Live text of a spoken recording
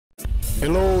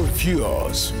Hello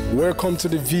viewers, welcome to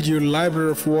the video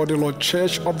library of Worthylord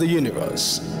Church of the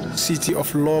Universe, City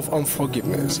of Love and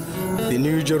Forgiveness, the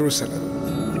New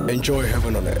Jerusalem. Enjoy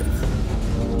heaven on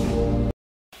earth.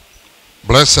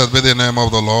 Blessed be the name of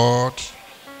the Lord,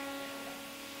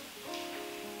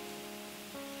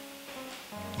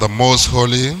 the most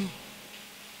holy,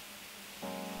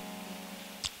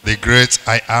 the great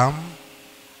I am,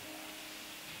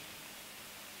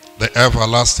 the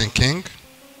everlasting King.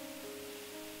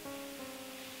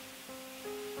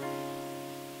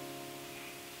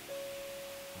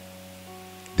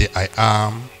 The I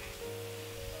am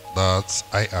that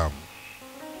I am.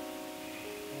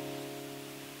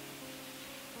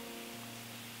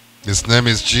 His name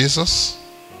is Jesus,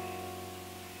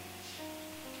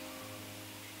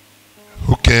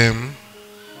 who came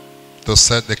to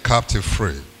set the captive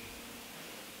free,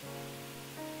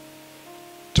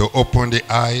 to open the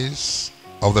eyes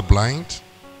of the blind,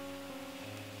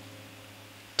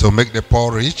 to make the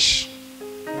poor rich,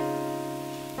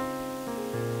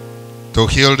 to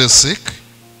heal the sick,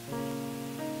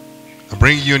 and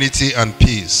bring unity and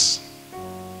peace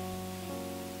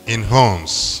in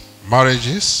homes,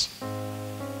 marriages,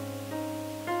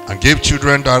 and give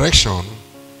children direction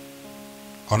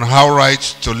on how right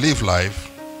to live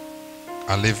life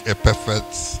and live a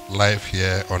perfect life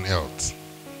here on earth.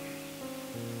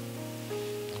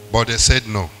 But they said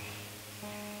no.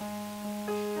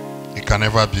 It can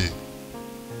never be.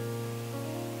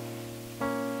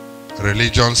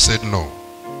 Religion said no.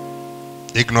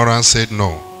 Ignorance said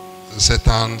no.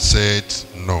 Satan said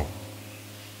no.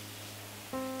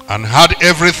 And had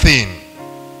everything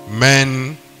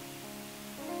man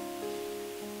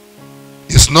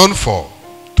is known for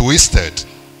twisted,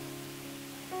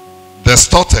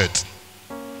 distorted,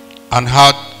 and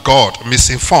had God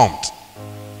misinformed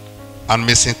and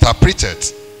misinterpreted.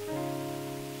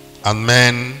 And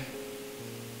man,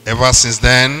 ever since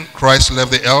then, Christ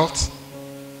left the earth,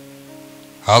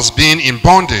 has been in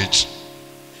bondage,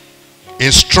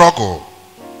 in struggle,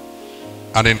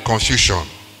 and in confusion.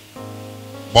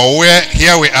 But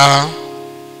here we are,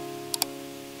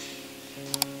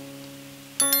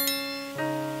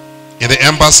 in the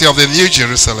embassy of the New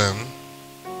Jerusalem,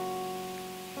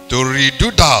 to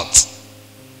redo that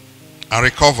and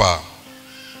recover.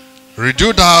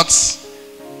 Redo that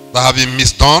have been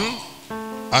misdone,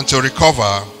 and to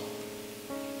recover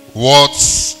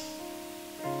what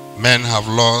men have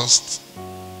lost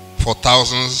for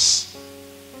thousands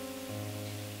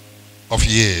of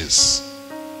years.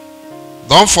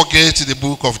 Don't forget the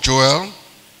book of Joel.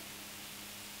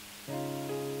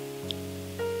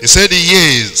 He said the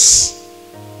years,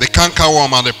 the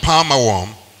cankerworm and the palmer worm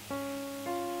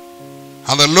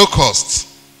and the locust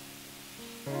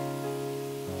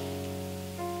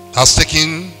has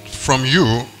taken from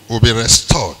you will be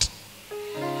restored.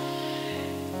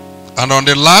 And on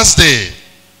the last day,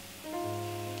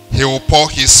 he will pour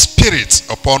his spirit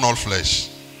upon all flesh,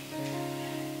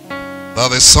 that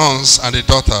the sons and the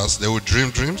daughters, they will dream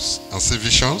dreams and see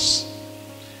visions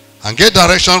and get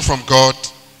direction from God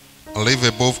and live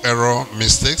above error,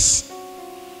 mistakes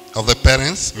of the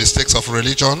parents, mistakes of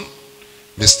religion,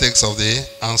 mistakes of the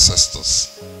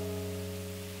ancestors.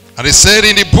 And he said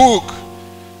in the book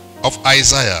of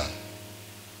Isaiah,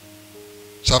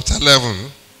 chapter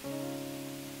 11,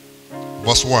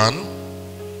 verse 1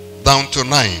 down to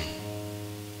 9,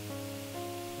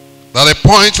 that a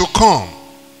point will come,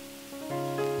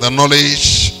 the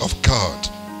knowledge of God.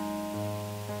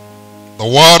 The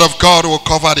word of God will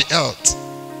cover the earth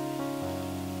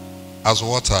as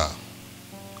water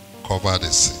cover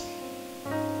the sea.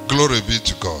 Glory be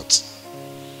to God.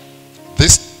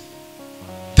 This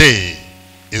day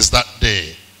is that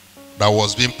day that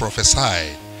was being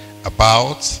prophesied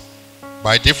about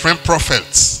by different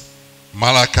prophets,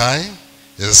 Malachi,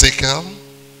 Ezekiel,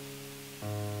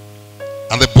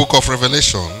 and the book of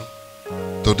Revelation.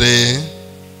 Today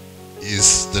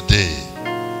is the day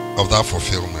of that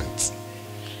fulfillment.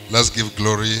 Let's give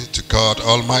glory to God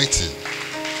Almighty.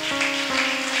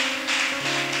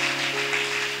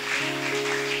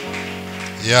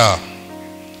 Yeah.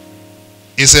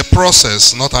 It's a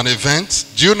process, not an event.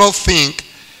 Do you not think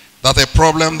that a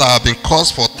problem that has been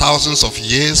caused for thousands of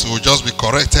years will just be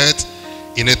corrected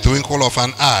in a twinkle of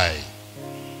an eye?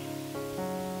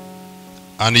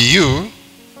 And you,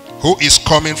 who is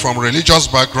coming from religious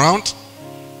background,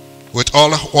 with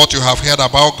all what you have heard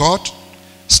about God,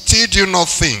 still do not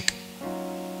think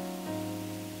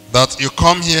that you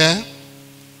come here,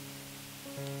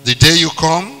 the day you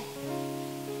come,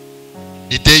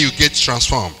 the day you get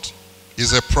transformed,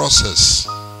 is a process.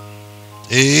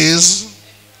 Is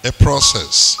a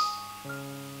process.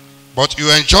 But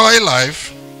you enjoy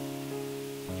life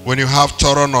when you have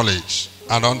thorough knowledge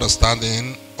and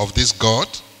understanding of this God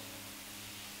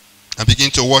and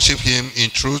begin to worship him in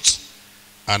truth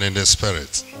and in the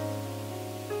spirit.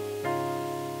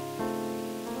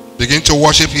 Begin to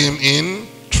worship him in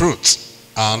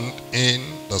truth and in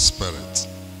the spirit.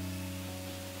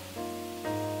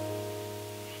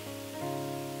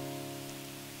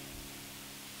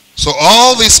 So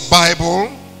all these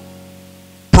Bible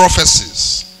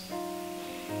prophecies,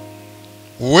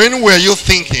 when were you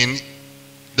thinking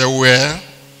they were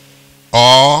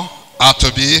or are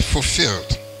to be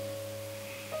fulfilled?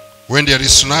 When there is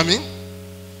tsunami?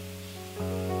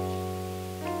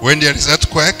 When there is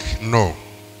earthquake? No.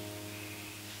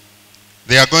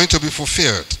 They are going to be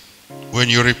fulfilled when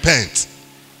you repent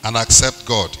and accept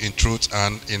God in truth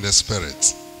and in the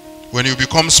spirit. When you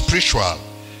become spiritual,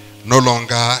 no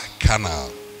longer carnal.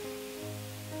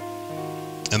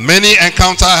 And many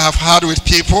encounters I have had with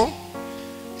people,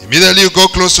 immediately you go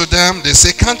close to them, they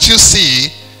say, can't you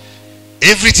see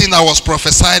everything that was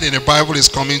prophesied in the Bible is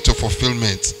coming to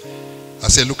fulfillment? I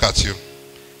say, look at you.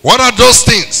 What are those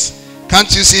things?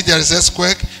 Can't you see there is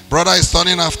earthquake? Brother is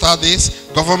turning after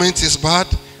this. Government is bad.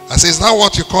 I say, is that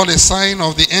what you call a sign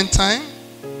of the end time?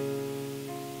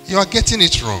 You are getting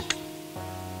it wrong.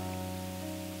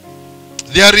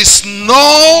 There is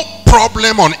no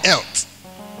problem on earth,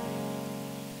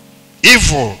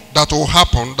 evil that will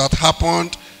happen, that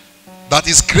happened, that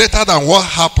is greater than what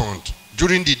happened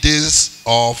during the days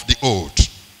of the old.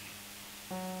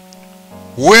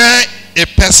 Where a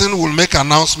person will make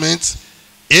announcement,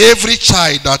 every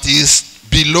child that is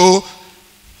below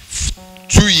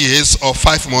 2 years or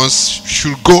 5 months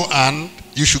should go and,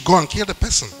 you should go and kill the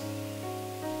person.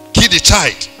 Kill the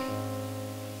child.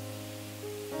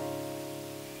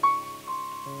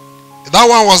 That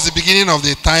one was the beginning of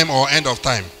the time or end of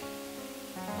time.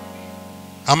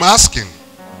 I'm asking.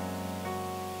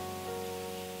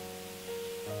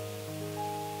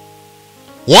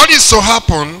 What is to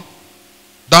happen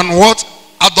than what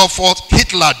Adolf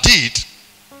Hitler did,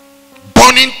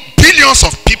 burning billions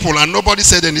of people, and nobody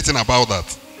said anything about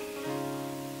that?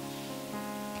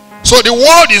 So the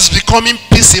world is becoming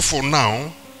peaceful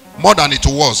now more than it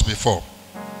was before.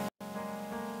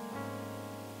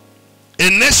 A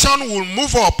nation will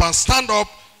move up and stand up,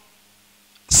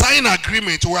 sign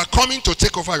agreement, we are coming to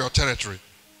take over your territory.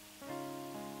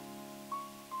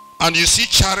 And you see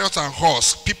chariots and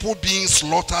horse, people being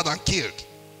slaughtered and killed,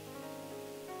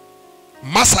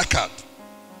 massacred.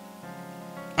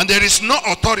 And there is no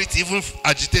authority even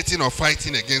agitating or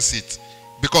fighting against it,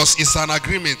 because it's an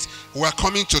agreement. We are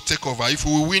coming to take over. If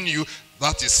we win you,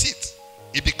 that is it.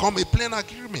 It becomes a plain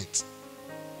agreement.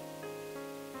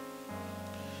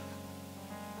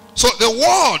 So the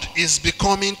world is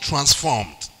becoming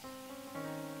transformed.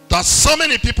 That so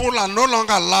many people are no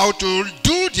longer allowed to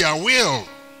do their will.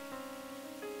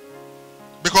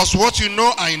 Because what you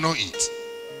know, I know it.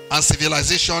 And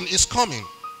civilization is coming.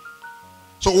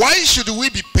 So why should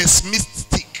we be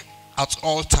pessimistic at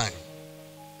all time?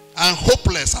 And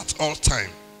hopeless at all time?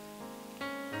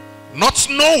 Not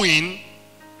knowing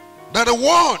that the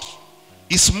world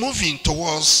is moving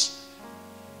towards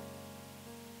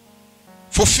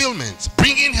fulfillment,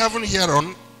 bringing heaven here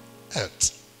on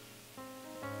earth.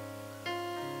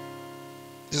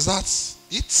 Is that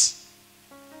it?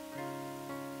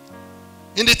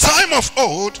 In the time of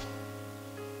old,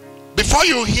 before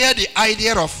you hear the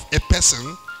idea of a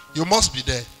person, you must be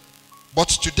there. But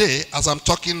today, as I'm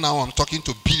talking now, I'm talking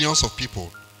to billions of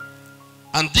people.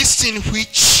 And this thing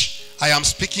which I am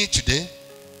speaking today,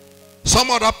 some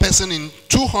other person in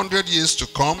 200 years to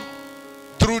come,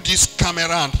 through this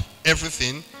camera and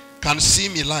everything, can see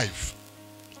me live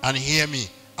and hear me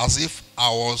as if I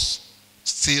was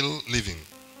still living.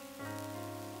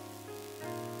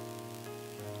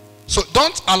 So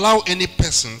don't allow any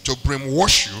person to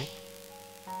brainwash you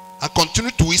and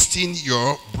continue twisting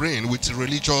your brain with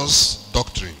religious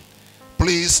doctrine.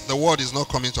 Please, the world is not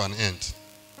coming to an end.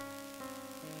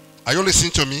 Are you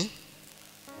listening to me?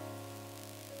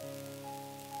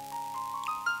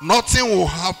 Nothing will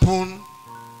happen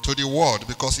to the world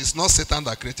because it's not Satan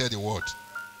that created the world.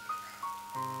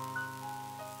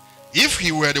 If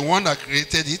he were the one that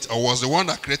created it, or was the one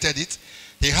that created it,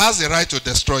 he has the right to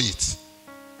destroy it.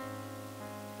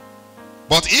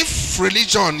 But if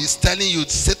religion is telling you,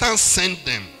 Satan sent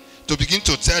them to begin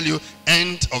to tell you,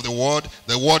 end of the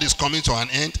world is coming to an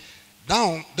end,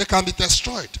 now they can be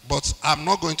destroyed. But I'm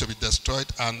not going to be destroyed,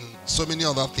 and so many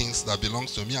other things that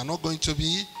belongs to me are not going to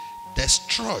be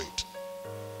destroyed.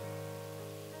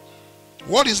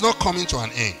 What is not coming to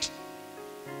an end?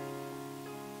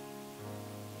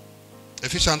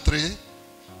 Ephesians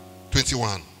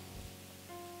 3:21.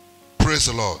 Praise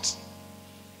the Lord.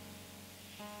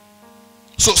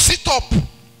 So sit up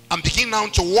and begin now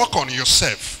to work on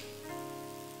yourself.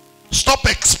 Stop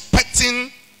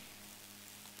expecting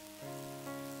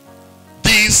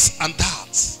this and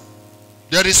that.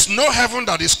 There is no heaven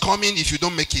that is coming if you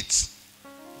don't make it.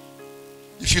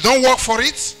 If you don't work for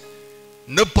it,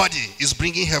 nobody is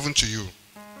bringing heaven to you.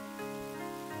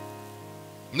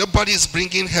 Nobody is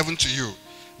bringing heaven to you.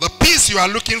 The peace you are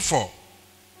looking for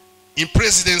in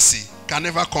presidency can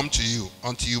never come to you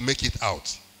until you make it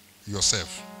out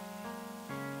yourself.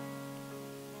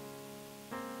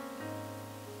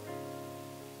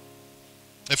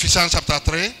 Ephesians chapter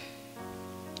 3.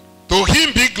 To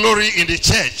him be glory in the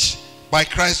church by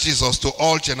Christ Jesus to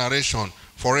all generations,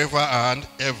 forever and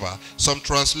ever. Some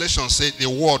translations say the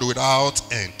word without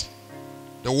end.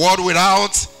 The word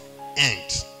without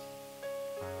end.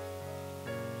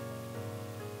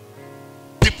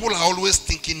 People are always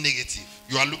thinking negative.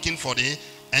 You are looking for the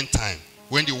end time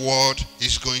when the world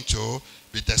is going to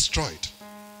be destroyed.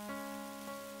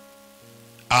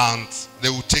 And they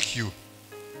will take you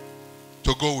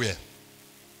to go where?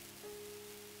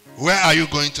 Where are you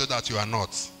going to that you are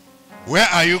not? Where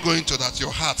are you going to that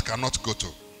your heart cannot go to?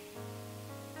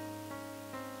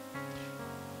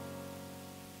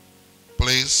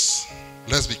 Please,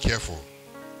 let's be careful.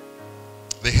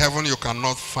 The heaven you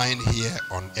cannot find here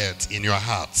on earth in your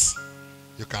hearts.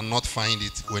 You cannot find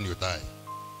it when you die.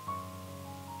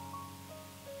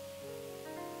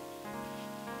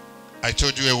 I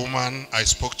told you a woman I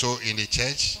spoke to in the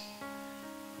church.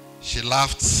 She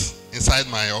laughed inside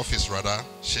my office rather.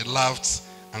 She laughed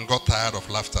and got tired of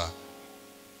laughter.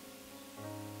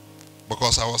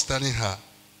 Because I was telling her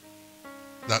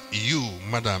that you,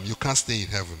 madam, you can't stay in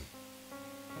heaven.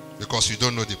 Because you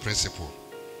don't know the principle.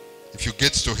 If you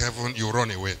get to heaven, you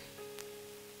run away.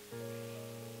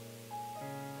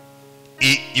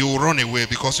 You run away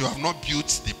because you have not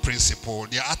built the principle,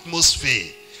 the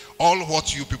atmosphere. All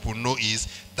what you people know is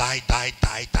die, die,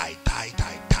 die, die, die,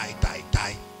 die, die, die,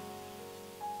 die.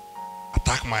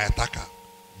 Attack my attacker.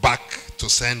 Back to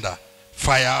sender.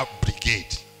 Fire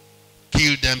brigade.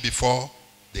 Kill them before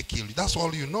they kill you. That's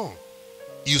all you know.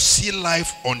 You see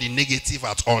life on the negative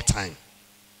at all time.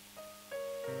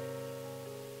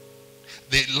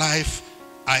 The life,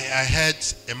 I heard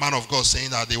a man of God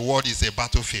saying that the world is a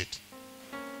battlefield.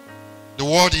 The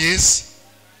world is,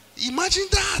 imagine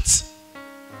that.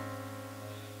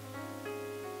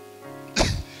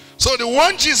 So the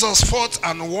one Jesus fought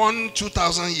and won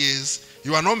 2,000 years,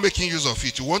 you are not making use of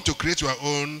it. You want to create your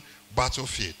own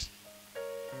battlefield.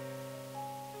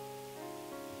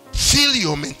 Feel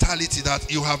your mentality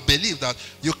that you have believed that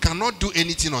you cannot do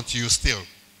anything until you steal,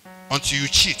 until you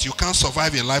cheat. You can't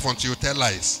survive in life until you tell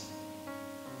lies.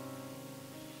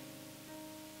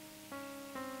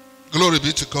 Glory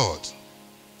be to God.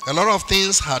 A lot of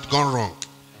things had gone wrong.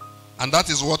 And that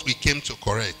is what we came to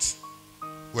correct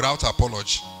without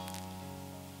apology.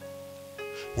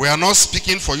 We are not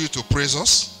speaking for you to praise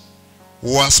us.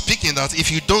 We are speaking that if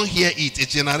you don't hear it, a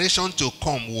generation to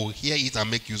come will hear it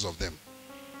and make use of them.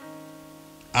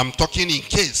 I'm talking in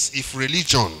case if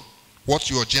religion, what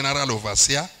your general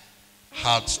overseer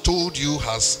had told you,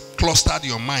 has clustered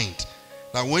your mind,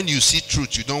 that when you see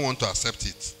truth, you don't want to accept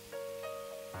it.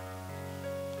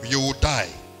 You will die.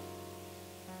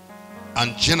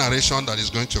 And generation that is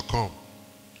going to come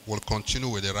will continue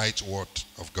with the right word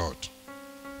of God.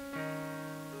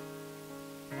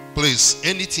 Please,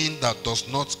 anything that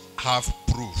does not have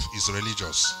proof is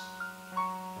religious.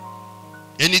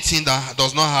 Anything that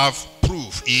does not have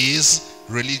proof is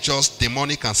religious,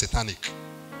 demonic, and satanic.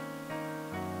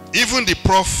 Even the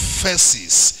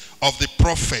prophecies of the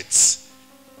prophets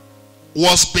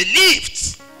was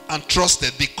believed and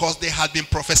trusted because they had been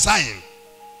prophesying.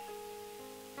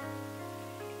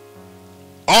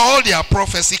 All their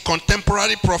prophecy,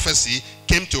 contemporary prophecy,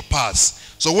 came to pass.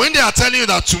 So when they are telling you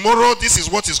that tomorrow this is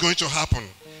what is going to happen,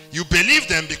 you believe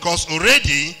them because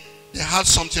already they had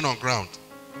something on ground.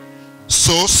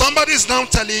 So somebody is now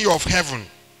telling you of heaven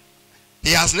he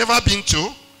has never been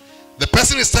to. The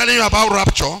person is telling you about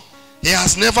rapture he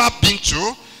has never been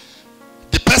to.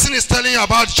 The person is telling you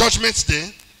about judgment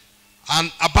day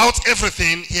and about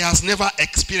everything he has never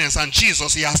experienced. And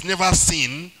Jesus he has never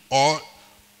seen or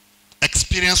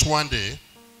experienced one day.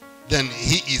 Then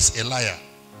he is a liar.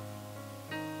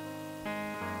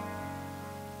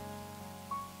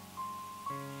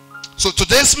 So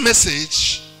today's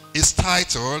message is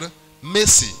titled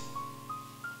Mercy.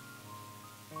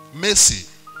 Mercy.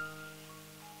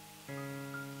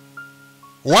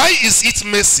 Why is it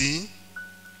mercy?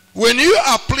 When you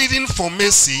are pleading for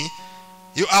mercy,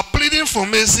 You are pleading for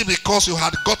mercy because you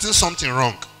had gotten something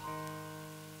wrong.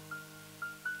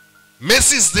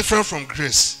 Mercy is different from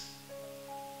grace.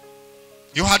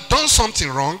 You had done something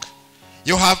wrong.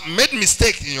 You have made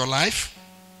mistake in your life.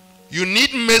 You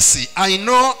need mercy. I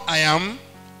know I am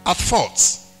at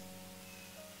fault.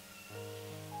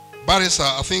 Barrister,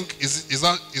 I think, is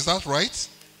that right?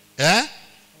 Yeah?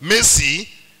 Mercy,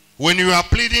 when you are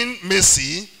pleading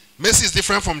mercy, mercy is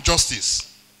different from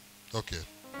justice. Okay.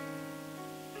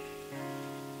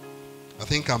 I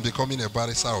think I'm becoming a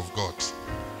barrister of God.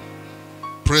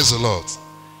 Praise the Lord.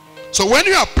 So when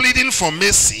you are pleading for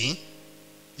mercy,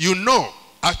 you know,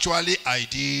 actually I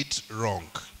did wrong.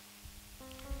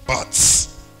 But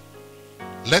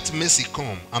let mercy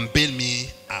come and bail me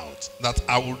out, that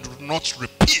I will not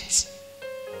repeat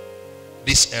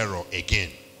this error again.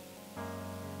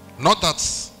 Not that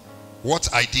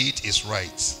what I did is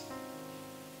right,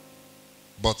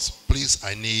 but please,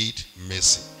 I need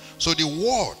mercy. So the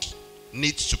world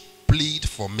needs to plead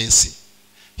for mercy.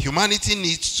 Humanity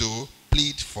needs to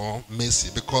plead for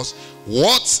mercy, because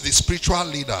what the spiritual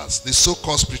leaders, the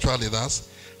so-called spiritual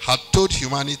leaders, had told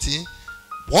humanity,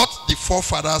 what the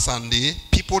forefathers and the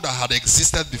people that had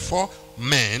existed before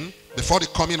men, before the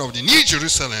coming of the New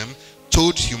Jerusalem,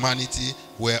 told humanity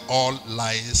were all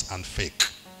lies and fake.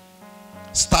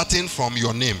 Starting from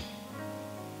your name.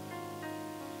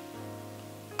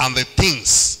 And the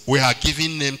things we are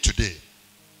giving name today.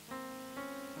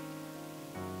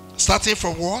 Starting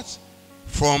from what?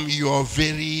 From your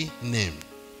very name.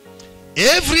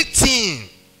 Everything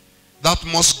that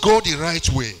must go the right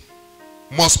way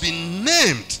must be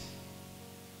named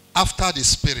after the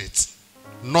Spirit,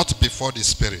 not before the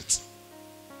Spirit.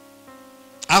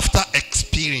 After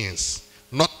experience,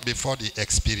 not before the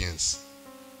experience.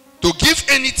 To give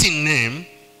anything name,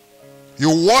 you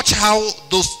watch how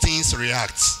those things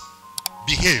react,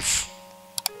 behave.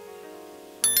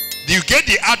 You get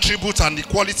the attributes and the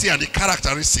quality and the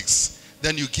characteristics,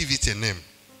 then you give it a name.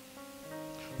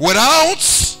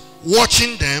 Without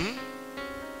watching them,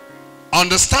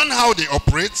 understand how they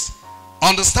operate,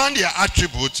 understand their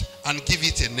attributes, and give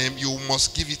it a name, you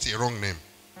must give it a wrong name.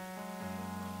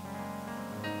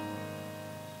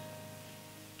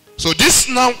 So this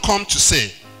now comes to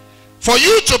say, for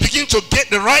you to begin to get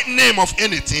the right name of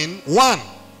anything, one,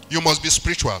 you must be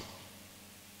spiritual.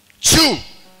 Two,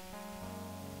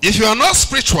 if you are not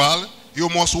spiritual, you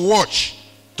must watch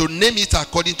to name it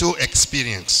according to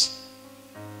experience.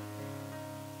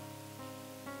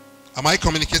 Am I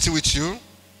communicating with you?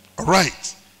 All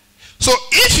right. So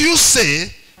if you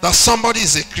say that somebody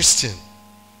is a Christian,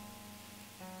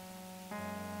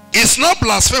 it's not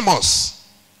blasphemous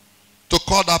to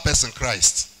call that person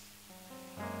Christ.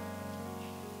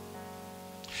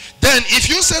 Then if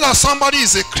you say that somebody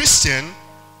is a Christian,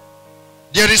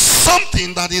 there is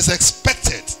something that is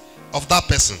expected of that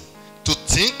person to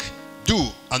think, do,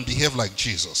 and behave like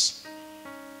Jesus.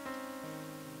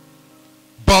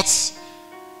 But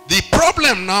the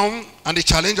problem now and the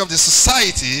challenge of the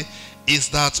society is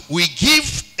that we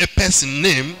give a person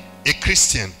name a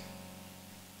Christian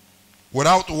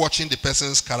without watching the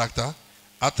person's character,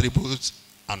 attributes,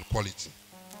 and quality.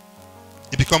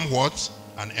 It becomes what?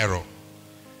 An error.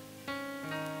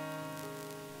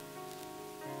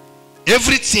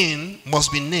 Everything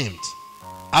must be named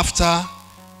after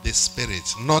the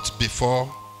Spirit, not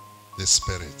before the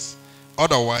Spirit.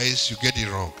 Otherwise, you get it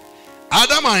wrong.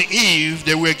 Adam and Eve,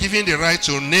 they were given the right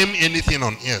to name anything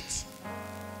on earth.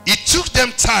 It took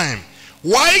them time.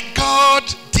 Why God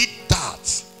did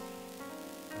that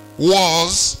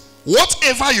was,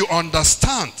 whatever you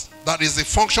understand that is the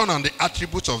function and the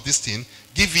attribute of this thing,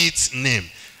 give it name.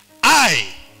 I,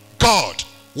 God,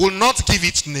 will not give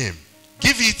it name.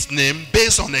 Give it name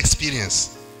based on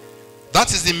experience.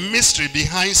 That is the mystery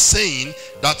behind saying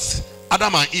that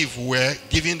Adam and Eve were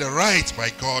given the right by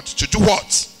God to do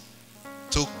what?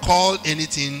 To call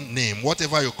anything name.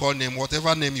 Whatever you call name,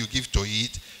 whatever name you give to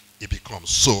it, it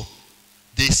becomes. So,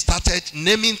 they started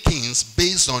naming things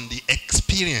based on the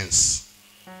experience.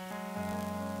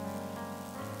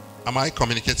 Am I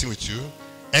communicating with you?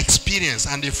 Experience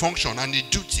and the function and the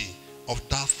duty of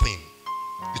that thing.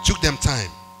 It took them time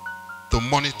to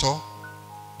monitor.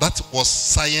 That was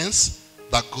science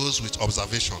that goes with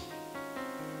observation.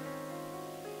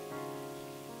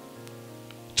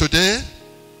 Today,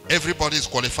 everybody is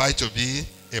qualified to be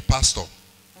a pastor.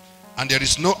 And there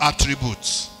is no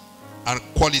attributes and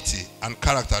quality and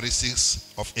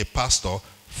characteristics of a pastor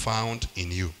found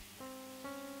in you.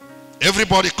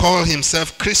 Everybody calls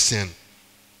himself Christian.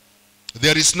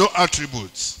 There is no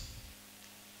attributes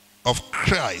of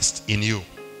Christ in you.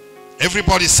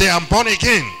 Everybody say, I'm born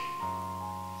again.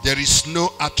 There is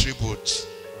no attribute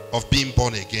of being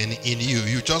born again in you.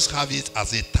 You just have it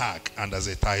as a tag and as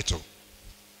a title.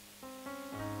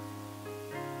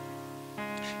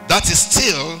 That is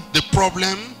still the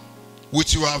problem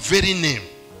with your very name.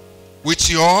 With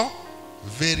your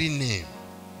very name.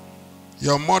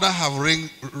 Your mother have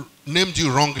named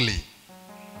you wrongly.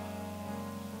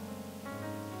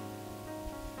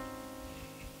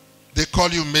 They call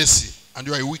you Mercy and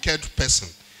you are a wicked person.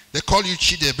 They call you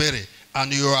Chidebere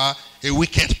and you are a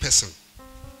wicked person.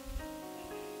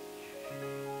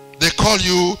 They call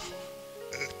you,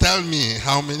 tell me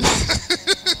how many,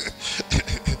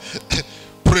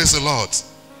 praise the Lord.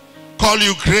 Call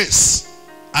you Grace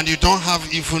and you don't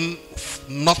have even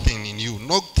nothing in you,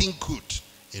 nothing good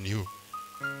in you.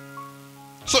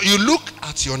 So you look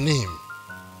at your name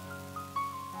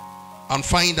and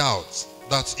find out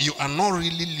that you are not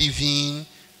really living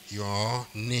your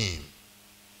name.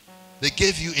 They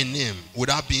gave you a name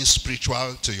without being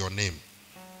spiritual to your name.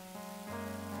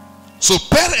 So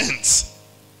parents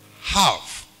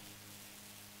have,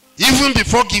 even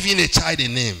before giving a child a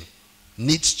name,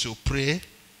 needs to pray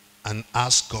and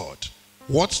ask God,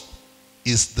 what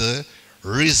is the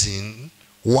reason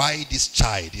why this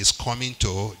child is coming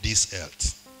to this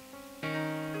earth?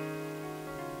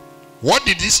 What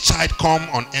did this child come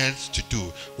on earth to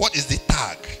do? What is the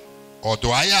tag? Or do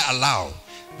I allow?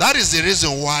 That is the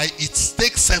reason why it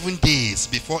takes 7 days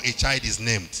before a child is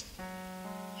named.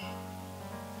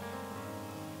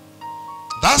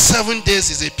 That 7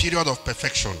 days is a period of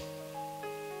perfection.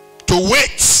 To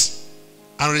wait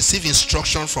and receive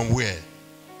instruction from where?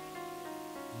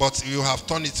 But you have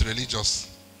turned it religious.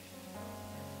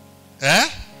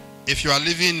 If you are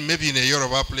living maybe in a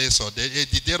Yoruba place or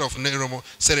the day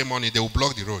of ceremony, they will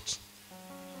block the road.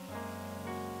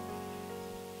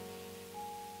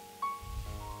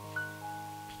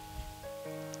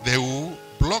 They will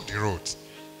block the road.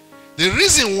 The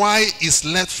reason why it's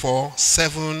left for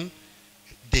 7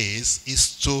 days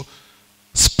is to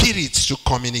spirits to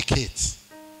communicate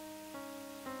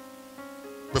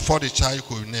before the child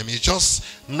could name. It's just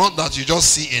not that you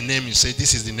just see a name, you say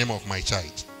this is the name of my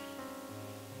child.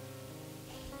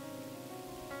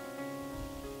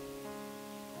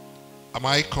 Am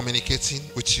I communicating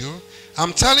with you?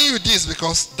 I'm telling you this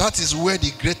because that is where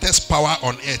the greatest power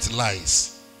on earth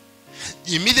lies.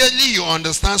 Immediately you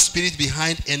understand spirit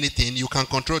behind anything, you can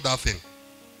control that thing.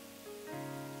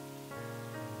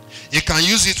 You can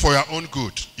use it for your own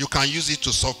good. You can use it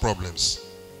to solve problems.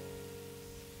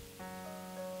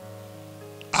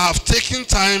 I have taken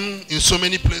time in so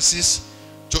many places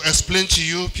to explain to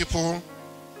you people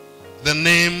the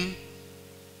name,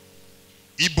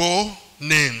 Igbo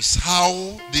names,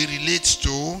 how they relate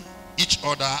to each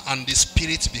other and the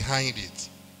spirit behind it.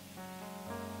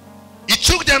 It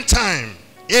took them time.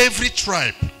 Every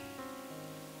tribe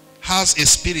has a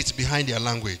spirit behind their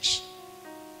language.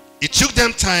 It took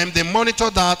them time. They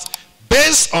monitored that.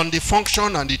 Based on the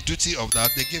function and the duty of that,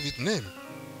 they gave it name.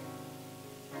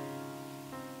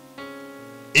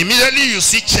 Immediately you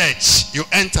see church, you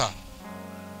enter.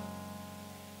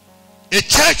 A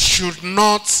church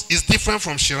is different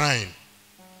from shrine.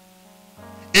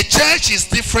 A church is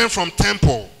different from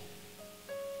temple.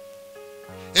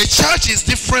 A church is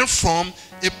different from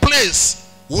a place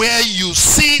where you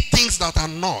see things that are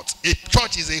not. A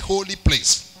church is a holy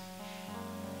place.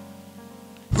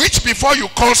 Which before you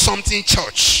call something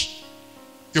church,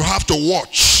 you have to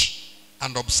watch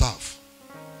and observe.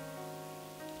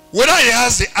 Whether it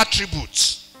has the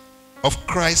attributes of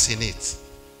Christ in it,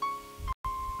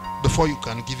 before you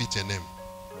can give it a name.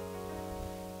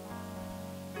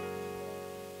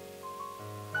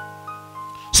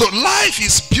 So life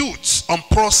is built on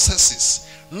processes,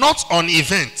 not on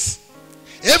events.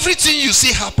 Everything you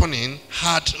see happening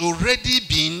had already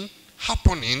been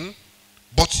happening,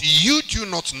 but you do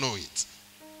not know it.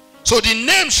 So the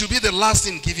name should be the last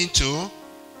thing given to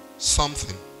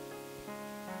something.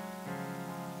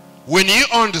 When you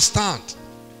understand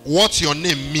what your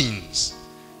name means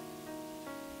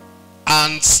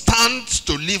and stand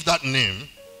to live that name,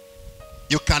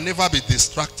 you can never be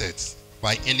distracted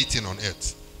by anything on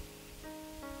earth.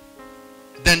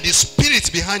 Then the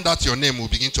spirit behind that your name will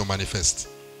begin to manifest.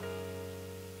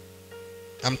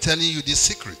 I'm telling you this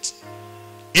secret.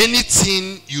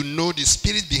 Anything you know the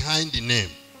spirit behind the name.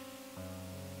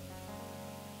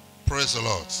 Praise the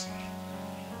Lord.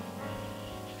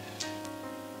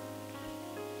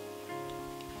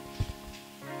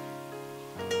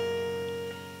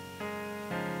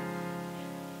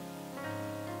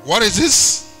 What is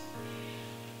this?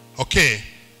 Okay.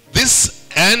 This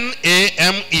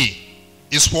N-A-M-E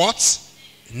is what?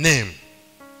 Name.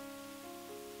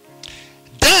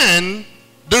 Then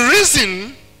The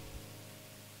reason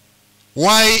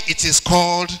why it is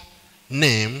called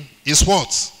name is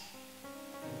what?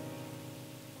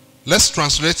 Let's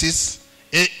translate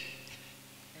it.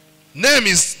 Name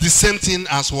is the same thing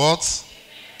as what?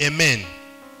 Amen.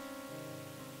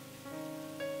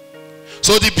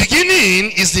 So the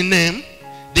beginning is the name,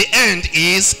 the end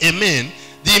is amen.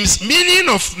 The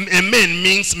meaning of amen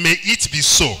means may it be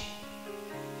so.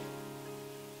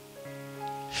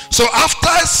 So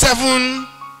after 7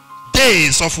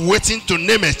 days of waiting to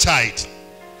name a child,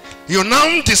 you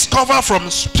now discover from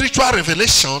spiritual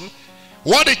revelation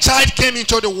what the child came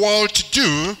into the world to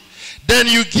do. Then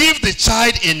you give the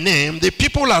child a name. The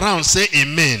people around say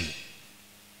amen.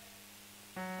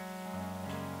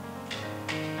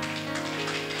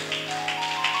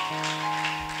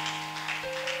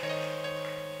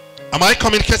 Am I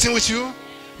communicating with you?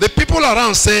 The people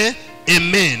around say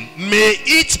amen. May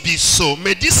it be so.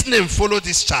 May this name follow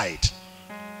this child.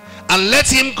 And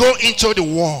let him go into the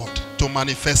world to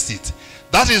manifest it.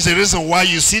 That is the reason why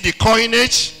you see the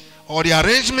coinage or the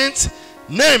arrangement.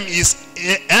 Name is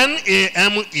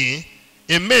N-A-M-E.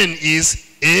 Amen is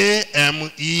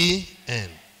A-M-E-N.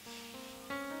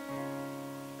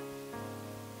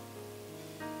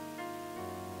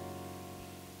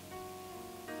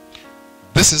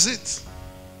 This is it.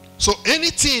 So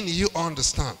anything you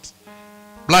understand.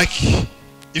 Like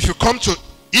if you come to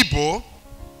Igbo,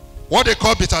 what they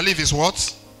call bitter leaf is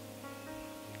what?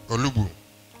 Olubu.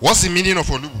 What's the meaning of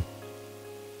Olubu?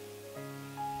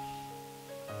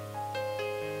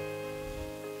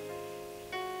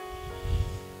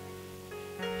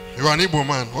 You are an Igbo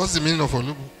man. What's the meaning of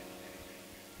Olubu?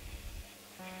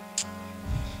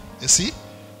 You see?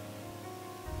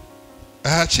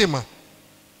 Chima.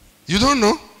 You don't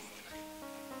know?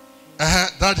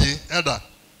 Daddy, Elder.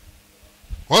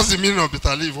 What's the meaning of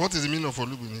bitter leaf? What is the meaning of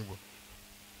Olubu in Igbo?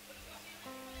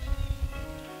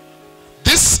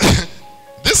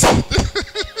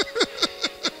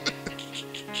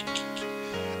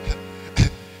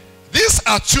 These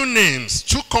are two names,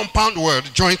 two compound words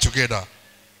joined together.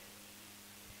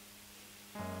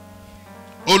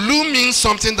 Olu means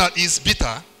something that is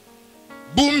bitter.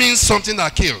 Bu means something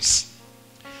that kills.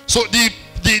 So the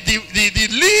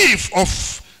leaf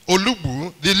of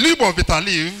Olubu, the leaf of bitter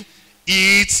leaf,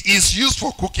 it is used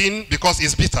for cooking because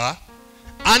it's bitter.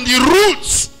 And the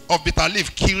roots of bitter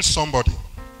leaf kill somebody.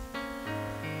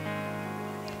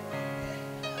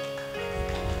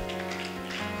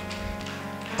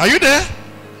 Are you there?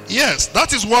 Yes,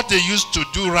 that is what they used to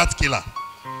do rat killer.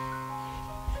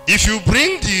 If you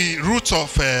bring the root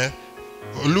of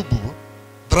Olubu,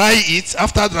 dry it,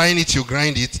 after drying it you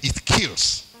grind it, it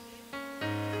kills.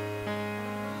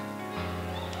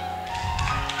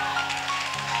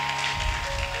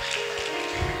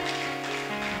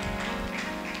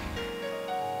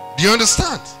 Do you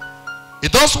understand?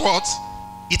 It does what?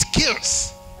 It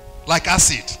kills like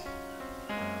acid.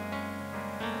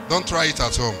 Don't try it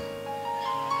at home.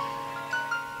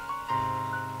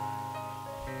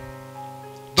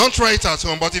 Don't try it at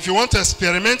home, but if you want to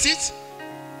experiment it,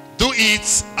 do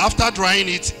it after drying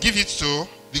it, give it to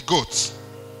the goat.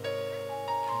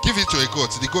 Give it to a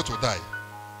goat, the goat will die.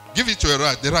 Give it to a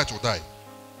rat, the rat will die.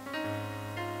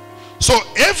 So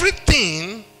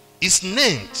everything is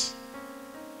named.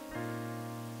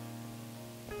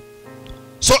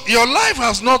 So your life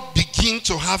has not begun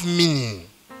to have meaning.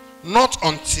 Not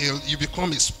until you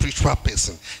become a spiritual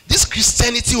person. This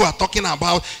Christianity we are talking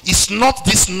about is not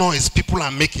this noise people are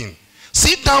making.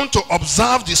 Sit down to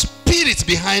observe the spirit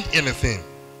behind anything.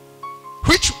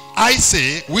 Which I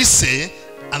say, we say,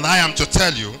 and I am to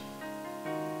tell you,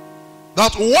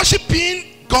 that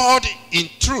worshiping God in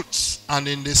truth and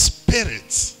in the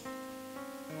spirit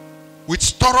with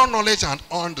thorough knowledge and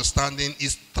understanding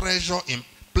is pleasure in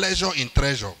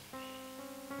treasure.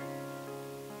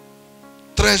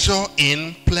 Treasure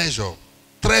in pleasure.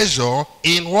 Treasure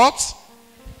in what?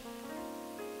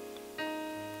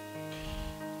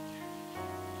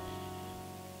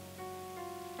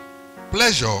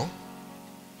 Pleasure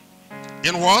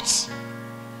in what?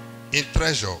 In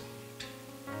treasure.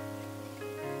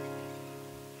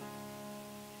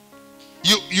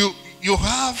 You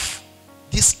have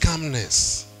this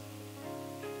calmness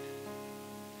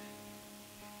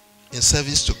in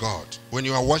service to God. When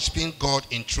you are worshiping God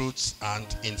in truth and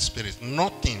in spirit,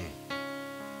 nothing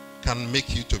can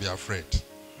make you to be afraid.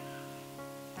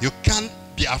 You can't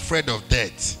be afraid of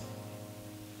death.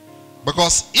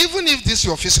 Because even if this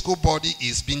your physical body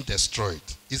is being destroyed,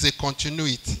 it's a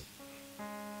continuity.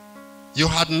 You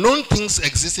had known things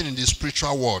existing in the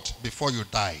spiritual world before you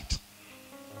died.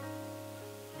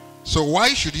 So why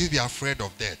should you be afraid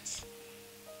of death?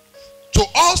 To To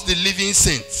us, the living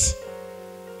saints,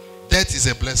 death is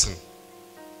a blessing.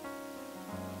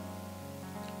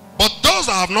 But those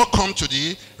that have not come to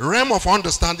the realm of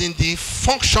understanding the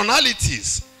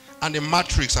functionalities and the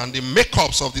matrix and the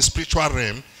makeups of the spiritual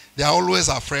realm, they are always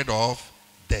afraid of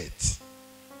death.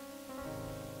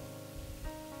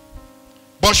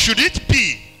 But should it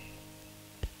be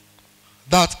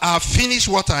that I have finished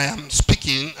what I am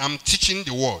speaking, I'm teaching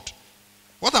the word,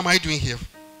 what am I doing here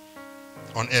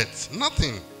on earth?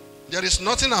 Nothing. There is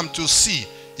nothing I'm to see,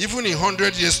 even in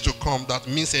 100 years to come, that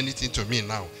means anything to me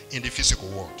now in the physical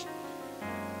world.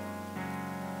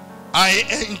 I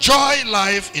enjoy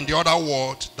life in the other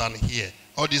world than here.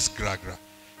 All this gra-gra.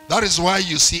 That is why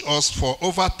you see us for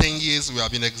over 10 years we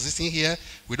have been existing here.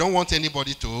 We don't want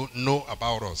anybody to know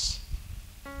about us.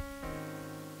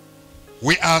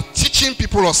 We are teaching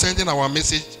people or sending our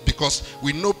message because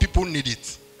we know people need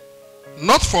it.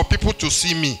 Not for people to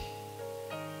see me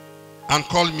and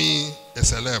call me a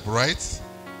celeb, right?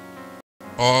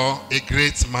 Or a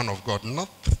great man of God. Not,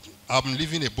 I'm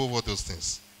living above all those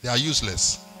things. They are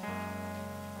useless.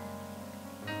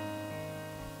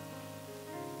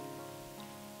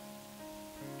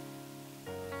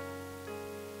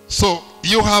 So,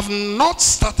 you have not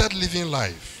started living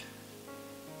life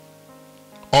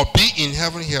or be in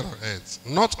heaven here on earth,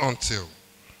 not until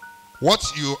what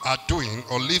you are doing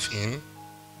or live in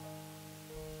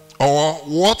or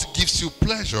what gives you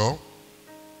pleasure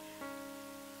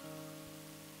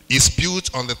is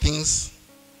built on the things,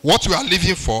 what you are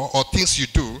living for or things you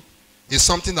do is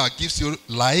something that gives you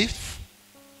life,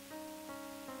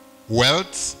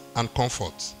 wealth, and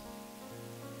comfort.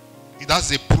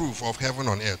 That's a proof of heaven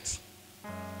on earth.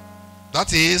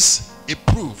 That is a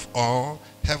proof of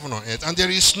heaven on earth. And there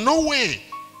is no way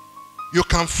you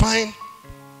can find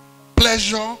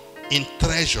pleasure in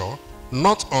treasure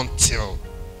not until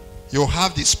you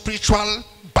have the spiritual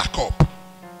backup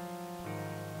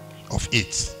of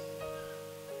it.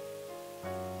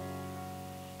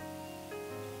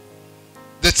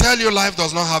 They tell you life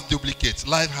does not have duplicate.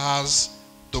 Life has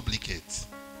duplicate.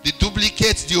 The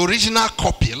duplicate, the original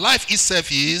copy. Life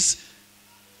itself is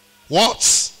what?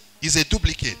 Is a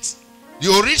duplicate.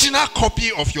 The original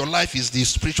copy of your life is the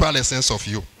spiritual essence of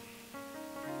you.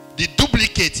 The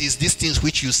duplicate is these things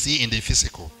which you see in the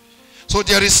physical. So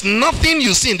there is nothing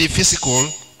you see in the physical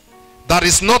that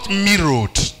is not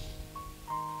mirrored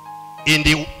in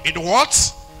the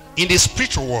what? In the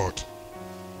spiritual world.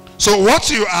 So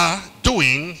what you are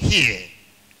doing here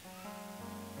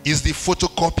is the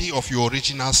photocopy of your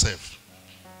original self.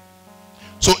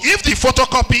 So if the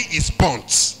photocopy is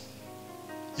burnt,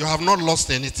 you have not lost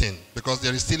anything because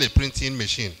there is still a printing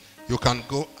machine. You can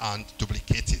go and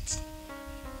duplicate it.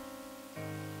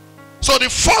 So the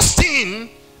first thing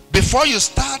before you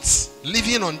start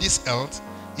living on this earth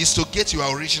is to get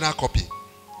your original copy,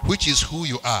 which is who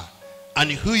you are.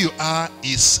 And who you are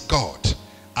is God.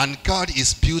 And God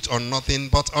is built on nothing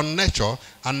but on nature,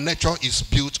 and nature is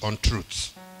built on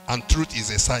truth. And truth is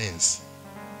a science.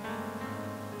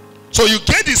 So you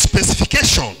get the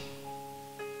specification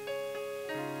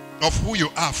of who you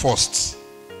are first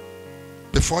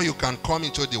before you can come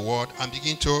into the world and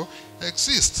begin to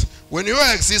exist. When you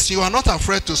exist, you are not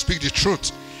afraid to speak the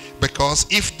truth, because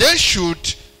if they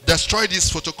should destroy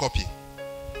this photocopy,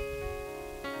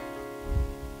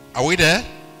 are we there?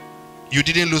 You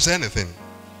didn't lose anything,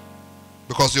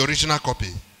 because the original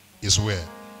copy is where.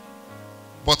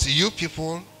 But you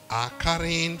people are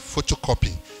carrying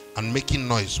photocopy and making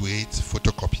noise with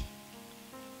photocopy.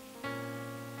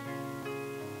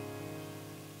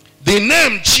 The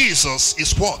name Jesus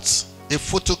is what? A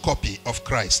photocopy of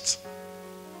Christ.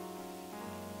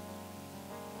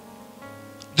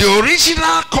 The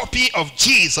original copy of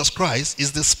Jesus Christ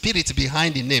is the spirit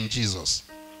behind the name Jesus.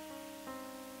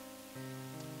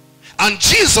 And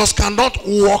Jesus cannot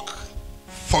work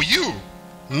for you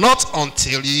not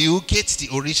until you get the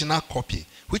original copy,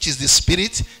 which is the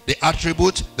spirit, the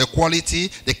attribute, the quality,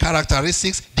 the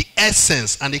characteristics, the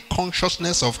essence, and the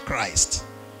consciousness of Christ.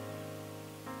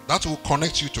 That will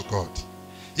connect you to God.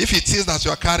 If it is that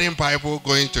you are carrying Bible,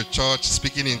 going to church,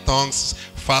 speaking in tongues,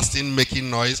 fasting, making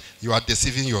noise, you are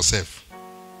deceiving yourself.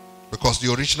 Because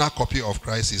the original copy of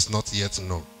Christ is not yet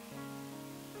known.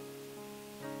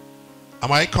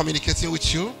 Am I communicating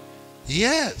with you?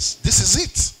 Yes, this is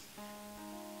it.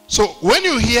 So when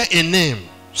you hear a name,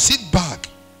 sit back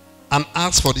and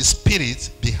ask for the spirit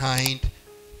behind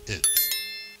it.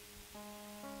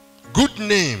 Good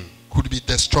name could be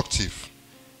destructive.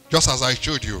 Just as I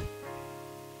showed you.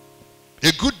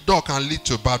 A good door can lead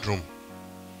to a bad room,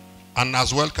 and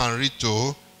as well can lead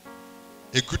to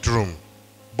a good room.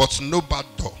 But no bad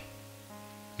door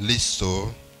leads to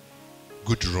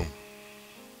good room.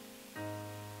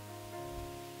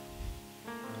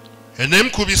 A name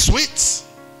could be sweet,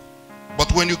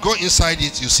 but when you go inside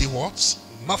it, you see what?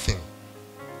 Nothing.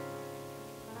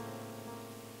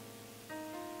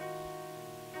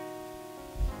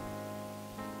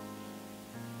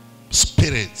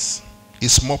 Spirit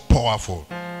is more powerful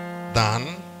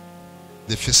than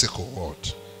the physical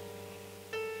world.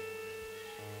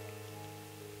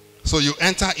 So you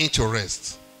enter into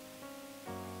rest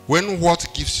when what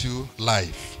gives you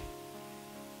life.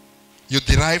 You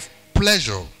derive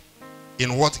pleasure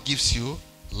in what gives you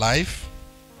life,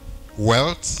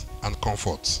 wealth, and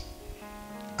comfort.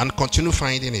 And continue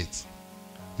finding it,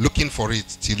 looking for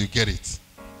it till you get it.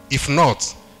 If not,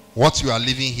 what you are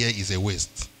living here is a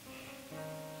waste.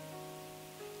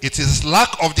 It is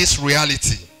lack of this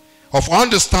reality of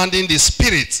understanding the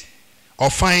spirit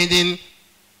of finding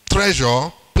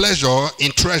treasure, pleasure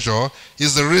in treasure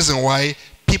is the reason why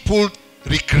people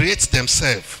recreate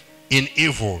themselves in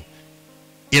evil,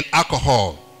 in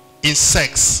alcohol, in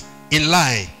sex, in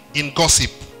lie, in gossip.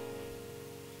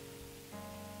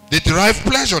 They derive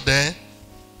pleasure there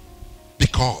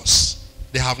because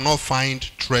they have not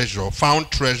found treasure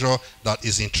that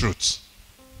is in truth.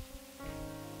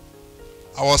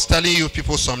 I was telling you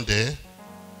people someday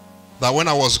that when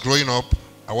I was growing up,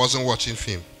 I wasn't watching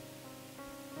film.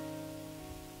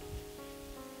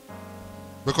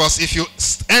 Because if you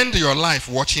end your life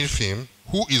watching film,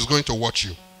 who is going to watch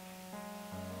you?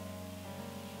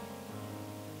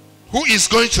 Who is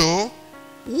going to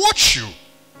watch you?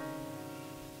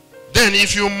 Then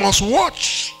if you must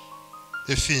watch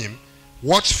a film,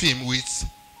 watch film with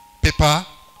paper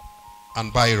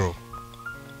and biro.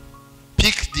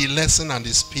 Pick the lesson and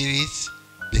the spirit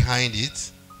behind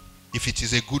it. If it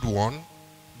is a good one,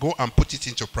 go and put it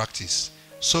into practice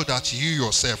so that you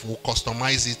yourself will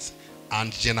customize it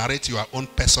and generate your own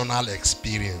personal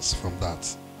experience from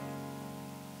that.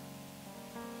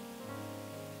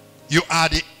 You are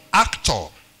the actor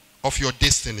of your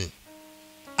destiny.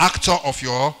 Actor of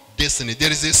your destiny. There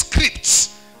is a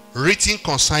script written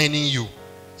concerning you.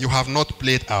 You have not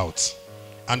played out.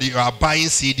 And you are buying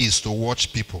CDs to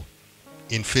watch people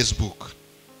in Facebook,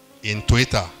 in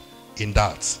Twitter, in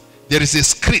that. There is a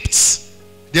script.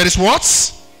 There is what?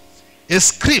 A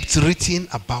script written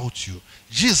about you.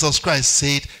 Jesus Christ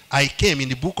said, I came in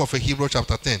the book of Hebrews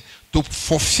chapter 10 to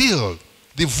fulfill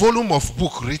the volume of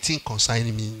book written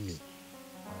concerning me.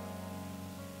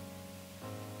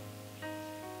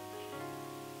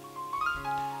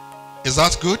 Is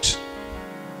that good?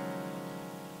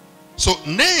 So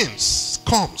names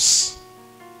comes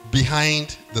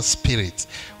behind the spirit.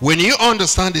 When you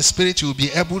understand the spirit, you will be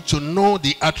able to know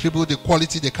the attribute, the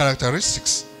quality, the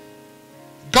characteristics.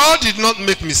 God did not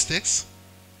make mistakes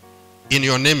in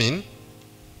your naming,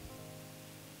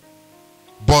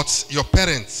 but your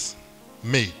parents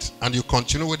made, and you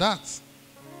continue with that.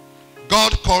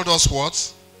 God called us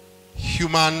what?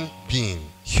 Human being.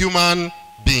 Human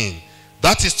being.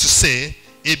 That is to say,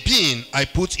 a being I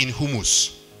put in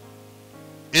humus.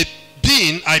 A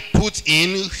being I put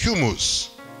in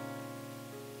humus.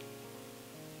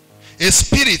 A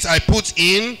spirit I put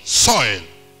in soil,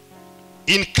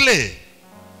 in clay.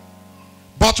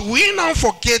 But we now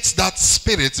forget that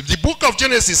spirit. The book of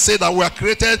Genesis says that we are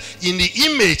created in the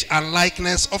image and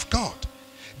likeness of God.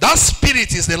 That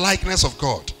spirit is the likeness of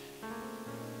God.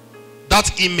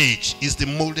 That image is the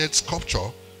molded sculpture,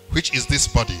 which is this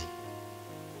body.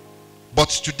 But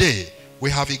today, we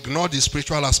have ignored the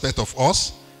spiritual aspect of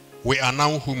us. We are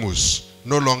now humus,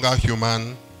 no longer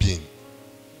human being.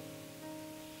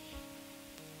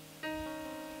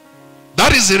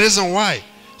 That is the reason why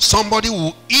somebody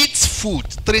will eat food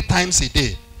 3 times a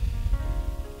day.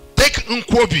 Take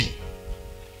Nkwobi,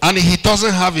 and he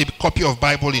doesn't have a copy of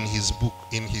Bible in his book,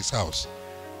 in his house.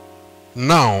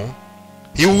 Now,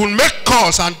 he will make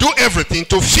calls and do everything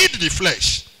to feed the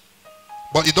flesh.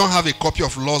 But you don't have a copy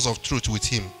of Laws of Truth with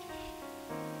him.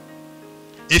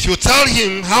 If you tell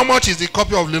him how much is the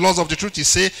copy of the Laws of the Truth, he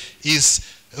say is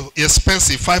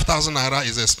expensive. 5,000 naira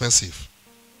is expensive.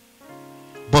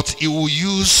 But he will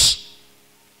use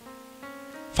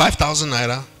 5,000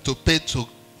 naira to pay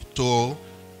to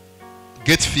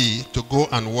get fee to go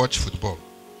and watch football.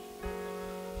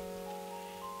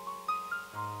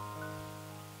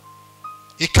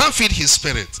 He can't feed his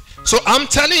spirit. So I'm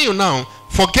telling you now,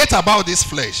 forget about this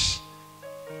flesh.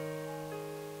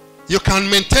 You can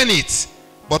maintain it,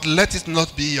 but let it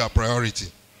not be your priority.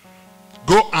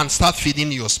 Go and start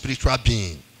feeding your spiritual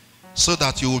being. so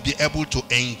that you will be able to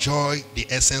enjoy the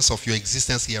essence of your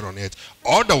existence here on earth.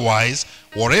 Otherwise,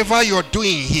 whatever you're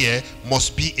doing here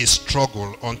must be a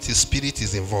struggle until spirit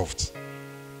is involved.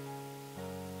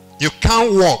 You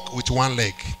can't walk with one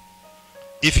leg.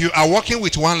 If you are walking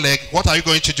with one leg, what are you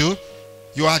going to do?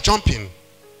 You are jumping.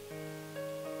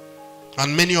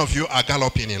 And many of you are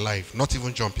galloping in life, not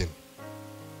even jumping.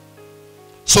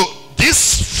 So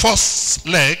this first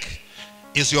leg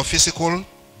is your physical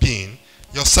being.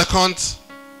 Your second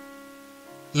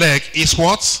leg is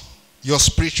what? Your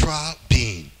spiritual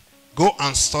being. Go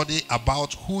and study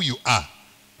about who you are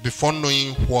before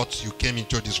knowing what you came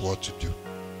into this world to do.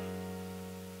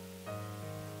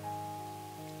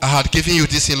 I had given you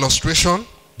this illustration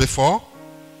before.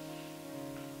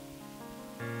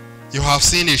 You have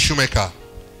seen a shoemaker.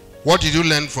 What did you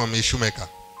learn from a shoemaker?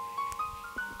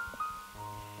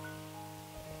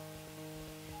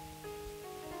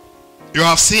 You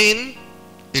have seen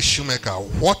a shoemaker.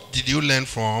 What did you learn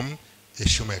from a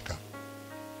shoemaker?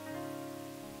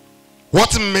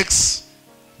 What makes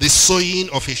the sewing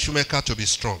of a shoemaker to be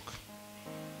strong?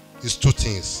 Is two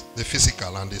things: the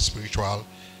physical and the spiritual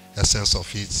essence of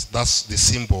it. That's the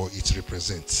symbol it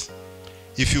represents.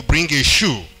 If you bring a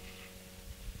shoe,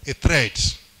 a thread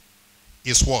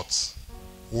is what?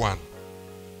 One.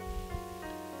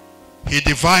 He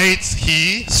divides,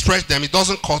 he stretches them, he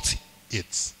doesn't cut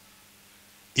it.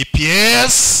 He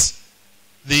pierces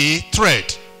the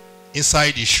thread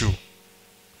inside the shoe.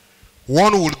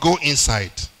 One will go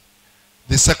inside.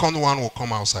 The second one will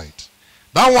come outside.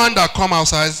 That one that comes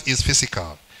outside is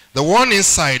physical. The one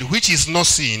inside, which is not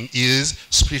seen, is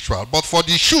spiritual. But for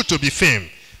the shoe to be firm,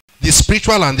 the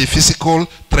spiritual and the physical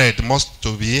thread must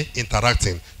to be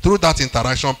interacting. Through that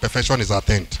interaction, perfection is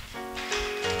attained.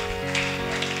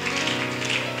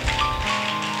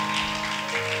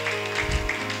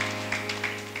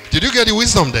 Did you get the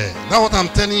wisdom there? That's what I'm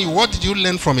telling you. What did you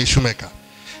learn from a shoemaker?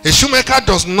 A shoemaker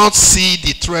does not see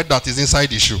the thread that is inside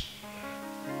the shoe.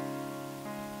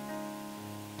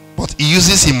 But he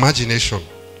uses imagination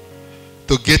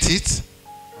to get it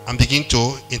and begin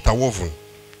to interwoven.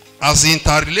 As the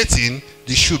interrelating,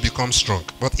 the shoe becomes strong.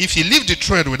 But if you leave the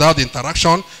thread without the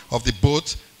interaction of the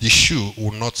both, the shoe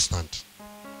will not stand.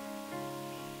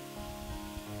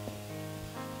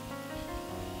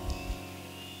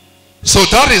 So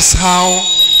that is how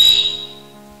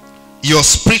your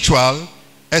spiritual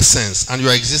essence and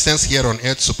your existence here on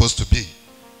earth is supposed to be.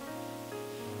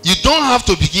 You don't have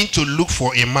to begin to look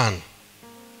for a man.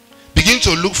 Begin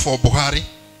to look for Buhari.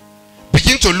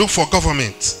 Begin to look for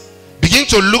government. Begin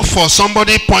to look for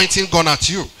somebody pointing gun at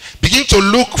you. Begin to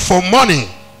look for money.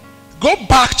 Go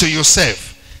back to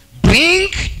yourself. Bring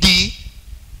the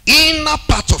inner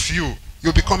part of you.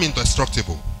 You become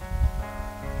indestructible.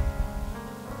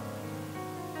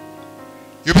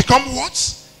 You become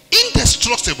what?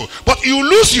 Indestructible. But you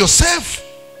lose yourself.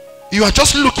 You are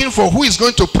just looking for who is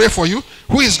going to pray for you,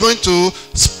 who is going to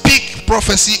speak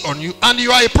prophecy on you, and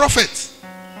you are a prophet.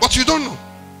 But you don't know.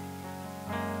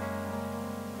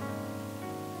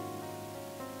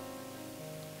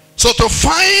 So to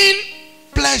find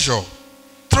pleasure,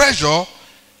 treasure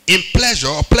in pleasure,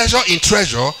 or pleasure in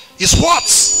treasure is what?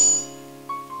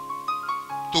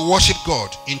 To worship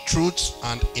God in truth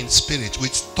and in spirit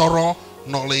with thorough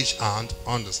knowledge and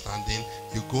understanding.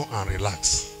 You go and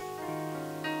relax.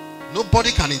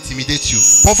 Nobody can intimidate you.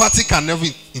 Poverty can never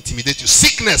intimidate you.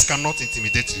 Sickness cannot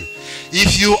intimidate you.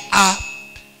 If you are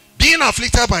being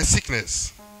afflicted by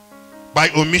sickness, by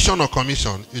omission or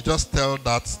commission, you just tell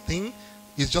that thing,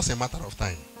 it's just a matter of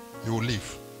time. You will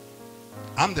leave.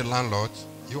 I'm the landlord,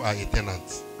 you are a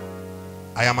tenant.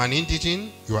 I am an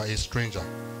indigent, you are a stranger.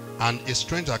 And a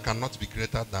stranger cannot be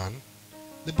greater than.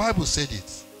 The Bible said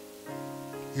it.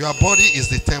 Your body is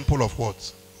the temple of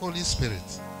what? Holy Spirit.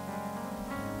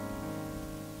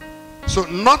 So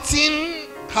nothing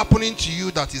happening to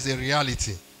you that is a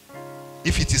reality,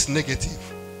 if it is negative,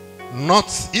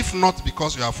 if not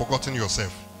because you have forgotten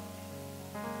yourself.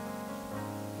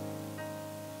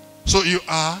 So you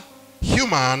are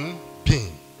human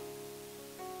being.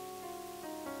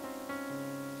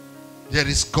 There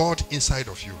is God inside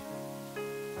of you.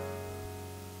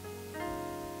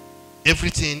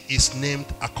 Everything is named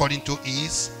according to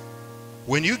his.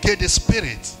 When you get the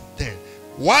spirit, then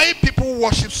why people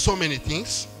worship so many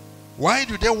things? Why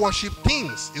do they worship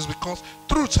things? It's because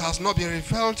truth has not been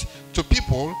revealed to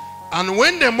people. And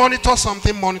when they monitor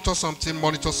something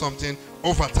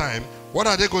over time, what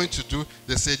are they going to do?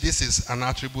 They say this is an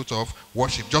attribute of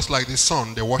worship. Just like the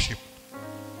sun, they worship.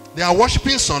 They are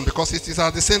worshiping sun because it is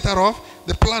at the center of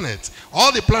the planet.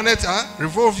 All the planets are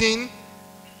revolving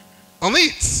on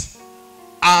it.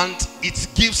 And it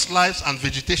gives life and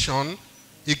vegetation.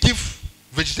 It gives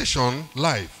vegetation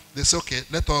life. They say, okay,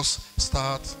 let us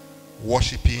start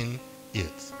worshiping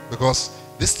it. Because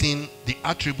this thing, the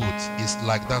attribute is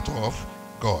like that of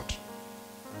God.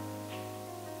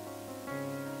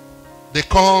 They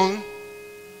call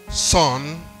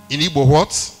sun in Igbo what?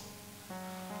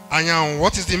 Anyang.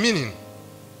 What is the meaning?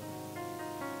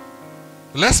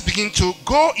 Let's begin to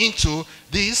go into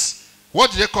this.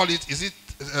 What do they call it? Is it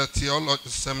theology,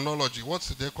 semenology? What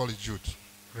do they call it, Jude?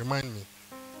 Remind me.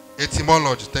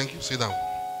 Etymology. Thank you. Sit down.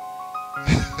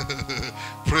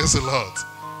 Praise the Lord.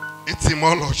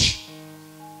 Etymology.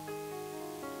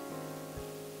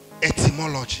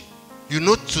 Etymology. You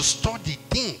need to study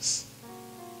things.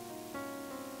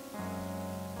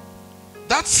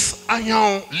 That's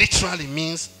Anyang literally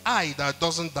means eye that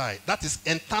doesn't die. That is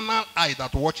eternal eye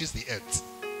that watches the earth.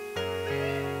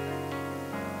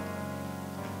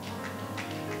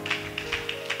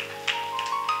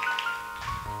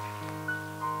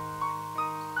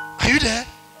 Are you there?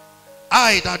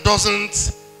 Eye that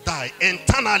doesn't die.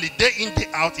 Internally, day in, day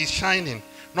out is shining,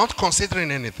 not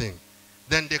considering anything.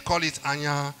 Then they call it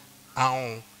Anyang.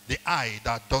 The eye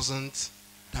that doesn't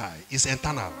die is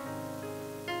eternal.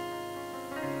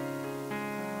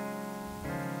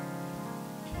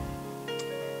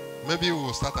 Maybe we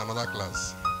will start another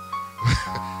class.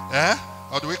 Eh?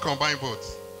 Or do we combine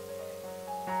both?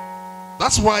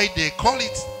 That's why they call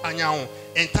it Anyang,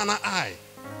 eternal eye.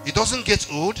 It doesn't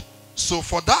get old. So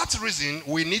for that reason,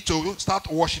 we need to start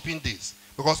worshiping this.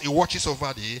 Because it watches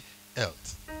over the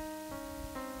earth.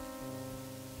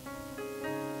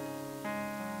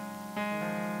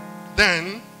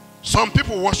 Then, some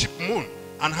people worship moon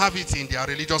and have it in their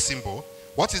religious symbol.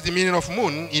 What is the meaning of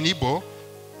moon in Igbo?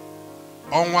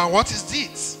 Onwa, what is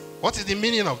this? What is the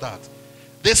meaning of that?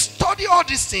 They study all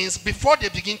these things before they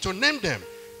begin to name them.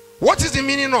 What is the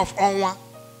meaning of Onwa?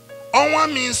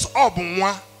 Onwa means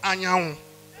Obunwa Anyang.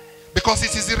 Because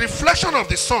it is the reflection of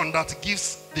the sun that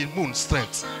gives the moon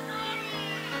strength.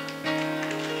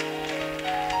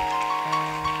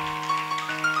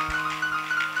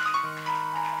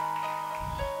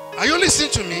 Are you listening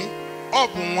to me?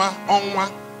 Obunwa,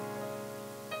 Onwa,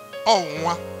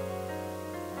 Onwa.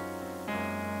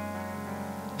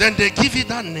 Then they give it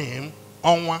that name,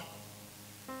 Onwa,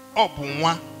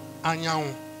 Obunwa,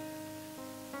 Anyang.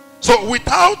 So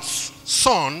without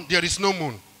sun, there is no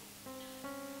moon.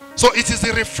 So it is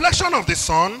the reflection of the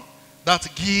sun that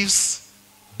gives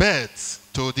birth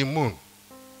to the moon.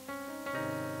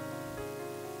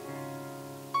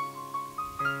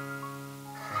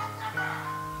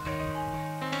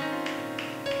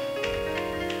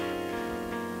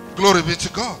 Glory be to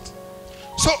God.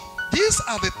 So these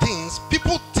are the things.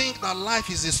 People think that life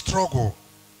is a struggle.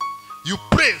 You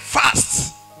pray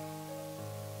fast.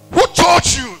 Who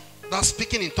taught you that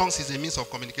speaking in tongues is a means of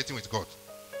communicating with God?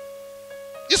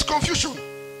 It's confusion.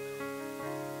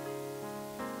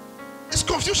 It's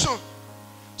confusion.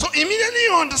 So immediately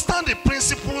you understand the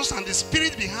principles and the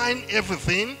spirit behind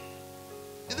everything,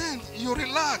 then you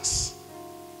relax.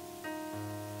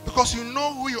 Because you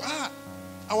know who you are.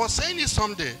 I was saying this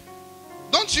someday.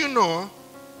 Don't you know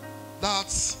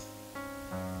that,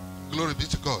 glory be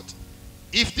to God,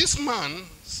 if this man,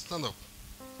 stand up,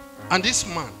 and this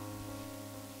man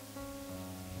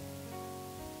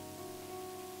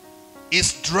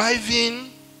is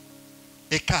driving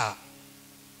a car,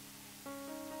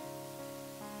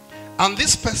 and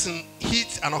this person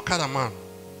hit an Okada man,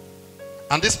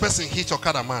 and this person hit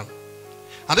Okada man,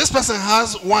 and this person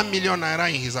has 1 million naira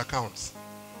in his account,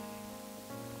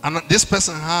 and this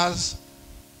person has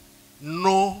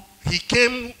no, he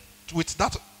came with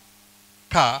that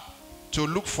car to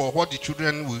look for what the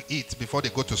children will eat before they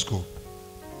go to school.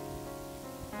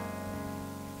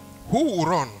 Who will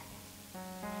run?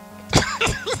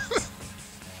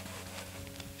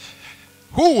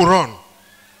 Who will run?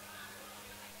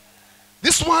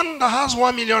 This one that has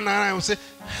 1 million naira will say,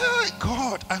 hey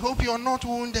God, I hope you're not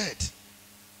wounded.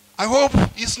 I hope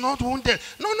he's not wounded.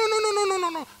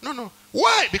 No.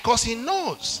 Why? Because he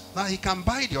knows that he can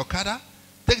buy the Okada,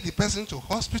 take the person to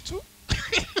hospital.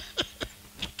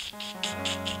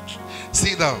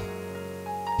 Sit down.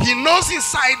 He knows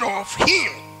inside of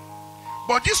him.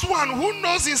 But this one who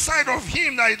knows inside of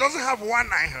him that he doesn't have 1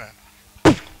 naira.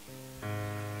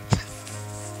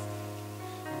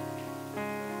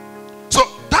 So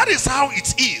that is how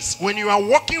it is when you are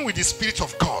walking with the Spirit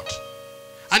of God.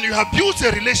 And you have built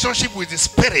a relationship with the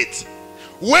Spirit.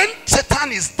 When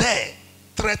Satan is there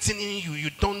threatening you, you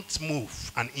don't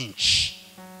move an inch.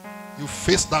 You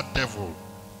face that devil.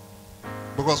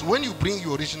 Because when you bring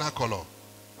your original color,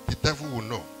 the devil will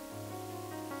know.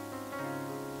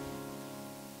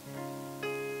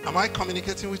 Am I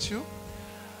communicating with you?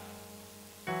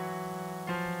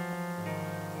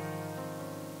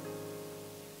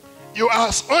 You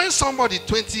are owing somebody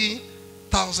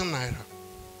 20,000 naira.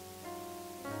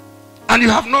 And you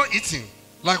have not eaten,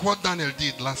 like what Daniel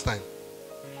did last time.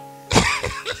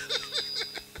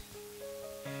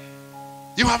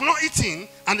 You have not eaten,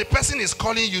 and the person is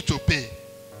calling you to pay.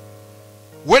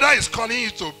 Whether it's calling you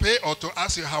to pay or to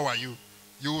ask you how are you,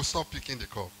 you will stop picking the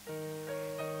call.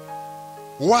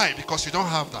 Why? Because you don't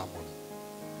have that money.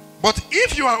 But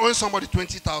if you are owing somebody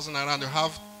 20,000 naira and you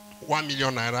have 1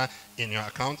 million naira in your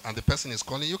account and the person is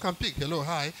calling, you can pick. Hello,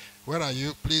 hi, where are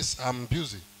you? Please, I'm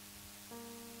busy.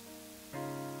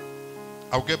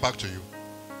 I'll get back to you.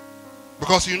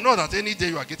 Because you know that any day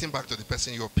you are getting back to the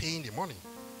person, you're paying the money.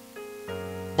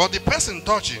 But the person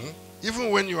touching, even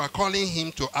when you are calling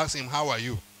him to ask him, how are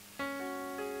you?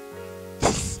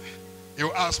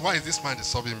 He'll ask, why is this man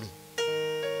disturbing me?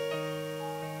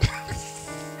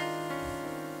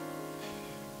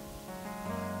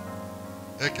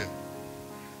 Okay.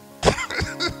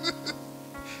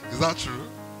 Is that true?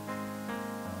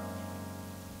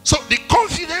 So the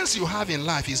confidence you have in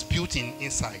life is built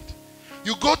inside.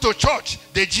 You go to church,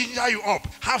 they ginger you up.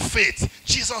 Have faith.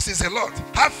 Jesus is the Lord.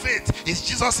 Have faith.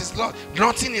 Jesus is Lord.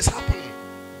 Nothing is happening.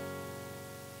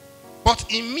 But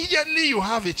immediately you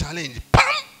have a challenge. Bam!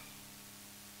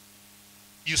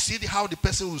 You see how the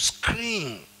person will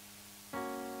scream.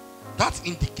 That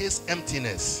indicates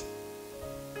emptiness.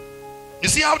 You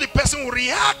see how the person will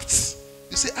react.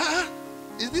 You say,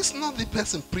 is this not the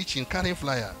person preaching, carrying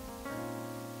flyer?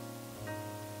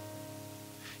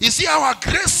 You see how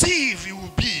aggressive you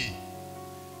will be.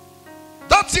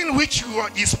 That thing which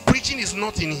is preaching is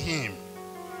not in him.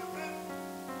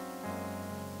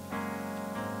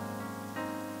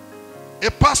 A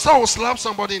pastor will slap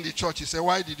somebody in the church. He say,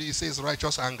 why did he say it's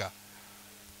righteous anger?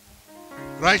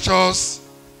 Righteous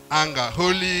anger,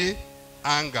 holy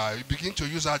anger. You begin to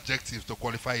use adjectives to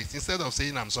qualify it. Instead of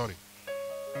saying, I'm sorry,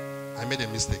 I made a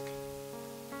mistake.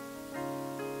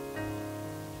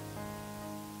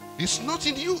 It's not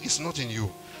in you. It's not in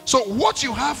you. So what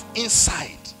you have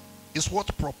inside is what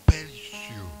propels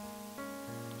you.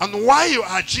 And why you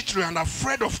are jittery and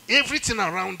afraid of everything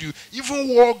around you,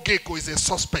 even war gecko is a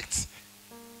suspect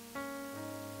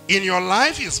in your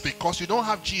life, is because you don't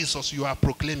have Jesus you are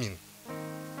proclaiming.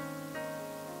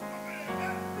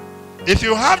 If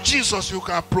you have Jesus you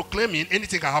are proclaiming,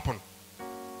 anything can happen.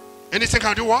 Anything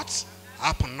can do what?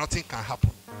 Happen. Nothing can happen.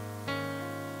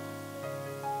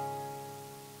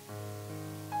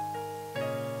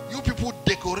 You people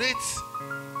decorate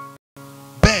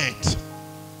bed,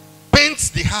 paint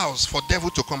the house for devil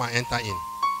to come and enter in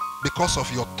because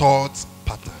of your thought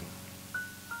pattern.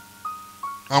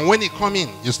 And when he come in,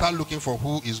 you start looking for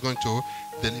who is going to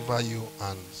deliver you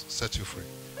and set you free.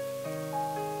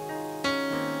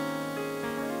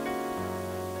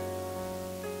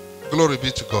 Glory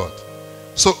be to God.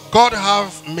 So God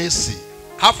have mercy.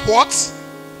 Have what?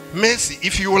 Mercy.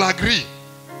 If you will agree,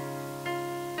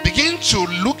 begin to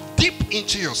look deep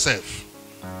into yourself.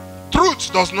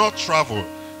 Truth does not travel.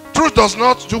 Truth does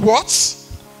not do what?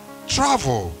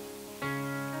 Travel.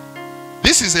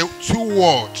 This is a two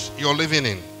words you're living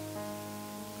in.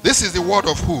 This is the word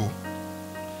of who?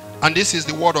 And this is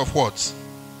the word of what?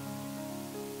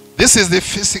 This is the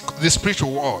physical, the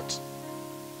spiritual word.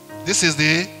 This is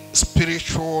the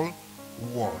spiritual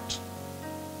word.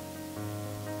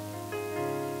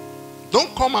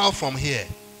 Don't come out from here.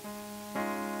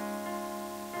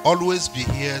 Always be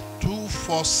here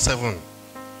 24/7.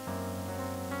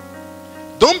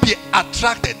 Don't be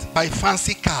attracted by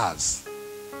fancy cars,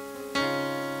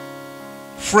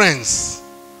 friends,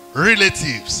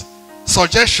 relatives,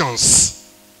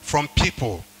 suggestions from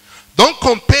people. Don't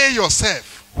compare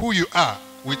yourself, who you are,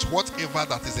 with whatever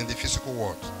that is in the physical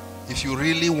world, if you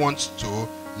really want to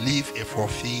live a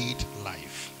fulfilled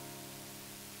life.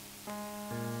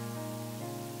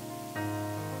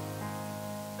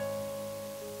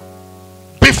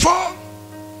 Before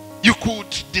you could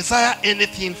desire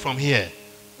anything from here,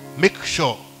 make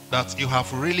sure that you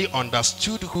have really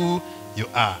understood who you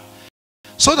are.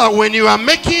 So that when you are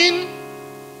making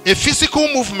a physical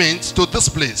movement to this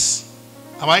place,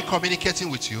 am I communicating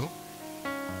with you?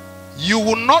 You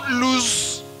will not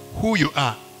lose who you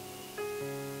are.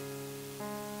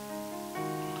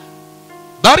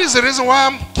 That is the reason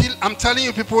why I'm telling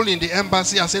you people in the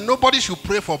embassy, I say nobody should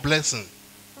pray for blessing.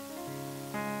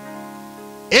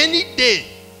 Any day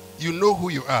you know who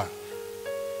you are,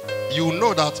 you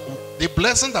know that the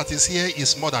blessing that is here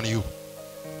is more than you.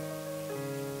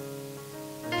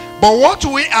 But what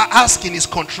we are asking is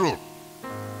control.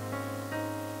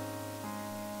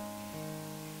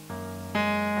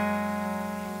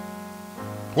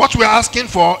 What we're asking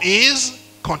for is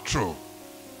control.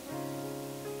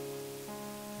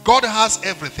 God has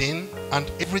everything,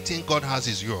 and everything God has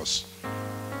is yours.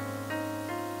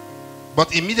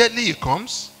 But immediately He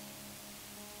comes.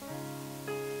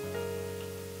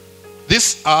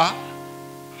 These are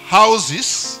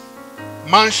houses,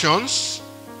 mansions,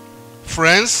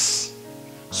 friends,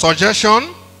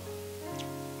 suggestion,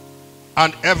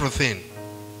 and everything.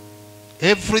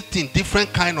 Everything,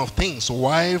 different kind of things.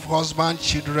 Wife, husband,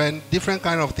 children, different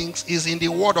kind of things is in the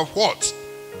word of what?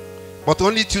 But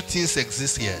only two things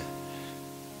exist here.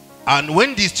 And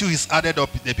when these two is added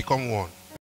up, they become one.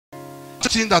 The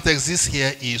thing that exists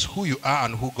here is who you are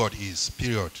and who God is.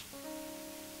 Period.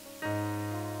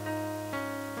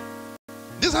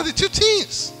 These are the two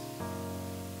things.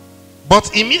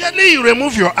 But immediately you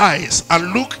remove your eyes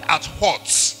and look at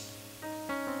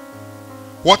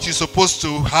what you're supposed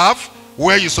to have,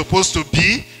 where you're supposed to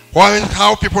be,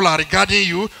 how people are regarding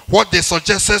you, what they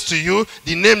suggested to you,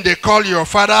 the name they call your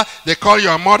father, they call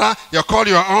your mother, they call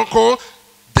your uncle,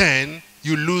 then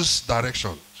you lose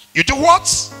direction. You do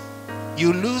what?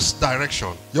 You lose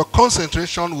direction. Your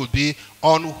concentration will be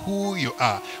on who you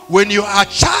are. When you are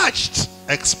charged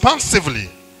expansively,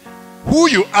 who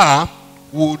you are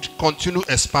would continue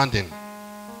expanding.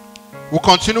 Will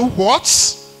continue what?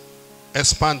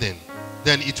 Expanding.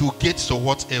 Then it will get to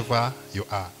whatever you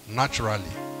are naturally.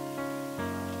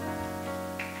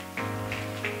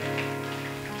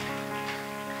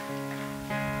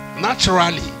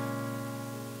 Naturally,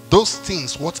 those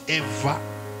things, whatever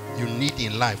you need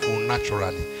in life, will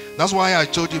naturally. That's why I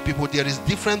told you people there is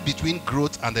difference between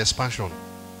growth and expansion.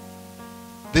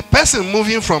 The person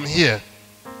moving from here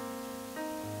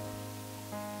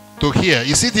to here,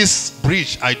 you see this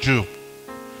bridge I drew,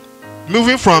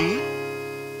 moving from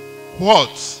what?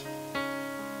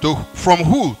 From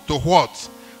who to what?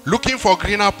 Looking for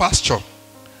greener pasture.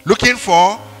 Looking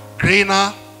for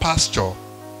greener pasture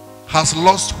has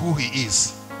lost who he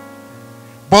is.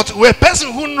 But a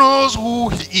person who knows who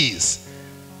he is,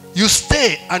 you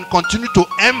stay and continue to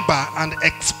ember and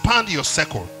expand your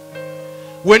circle.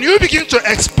 When you begin to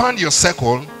expand your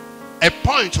circle, a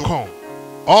point will come.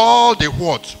 All the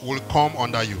what will come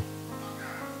under you.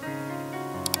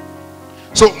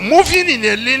 So moving in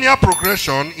a linear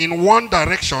progression in one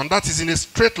direction, that is in a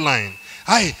straight line.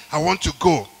 I want to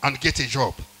go and get a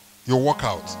job. You walk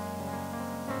out.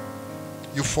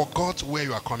 You forgot where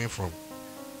you are coming from.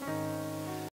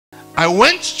 I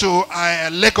went to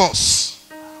Lagos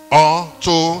or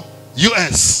to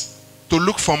US to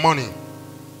look for money.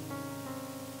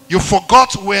 You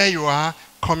forgot where you are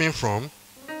coming from.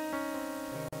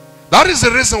 That is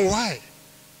the reason why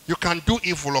you can do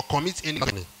evil or commit any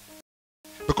crime.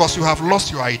 Because you have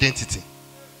lost your identity.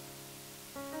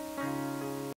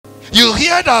 You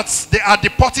hear that they are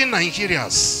deporting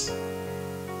Nigerians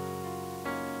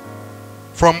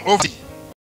from overseas.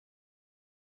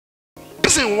 The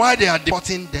reason why they are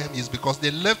deporting them is because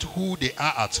they left who they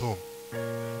are at home.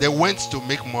 They went to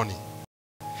make money.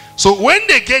 So when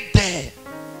they get there,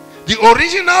 the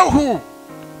original who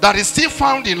that is still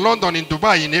found in London, in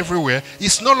Dubai, in everywhere,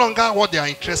 is no longer what they are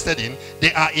interested in.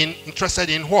 They are interested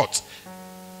in what?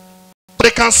 They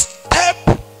can step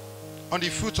on the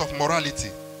foot of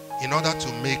morality in order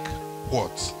to make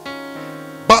what?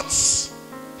 But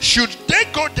should they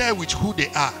go there with who they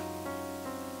are?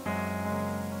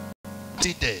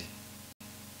 There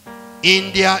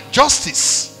in their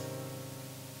justice,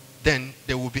 then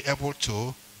they will be able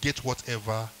to get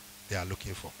whatever they are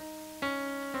looking for.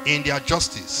 In their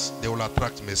justice, they will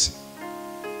attract mercy.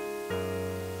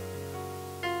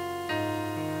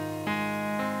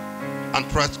 And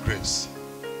attract grace.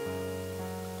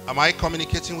 Am I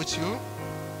communicating with you?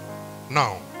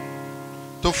 Now,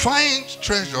 to find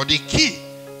treasure, the key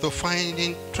to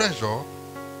finding treasure,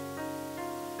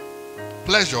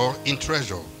 pleasure in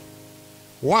treasure.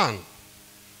 One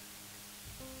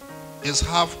is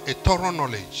have a thorough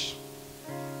knowledge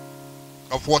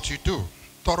of what you do.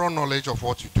 Thorough knowledge of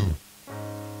what you do.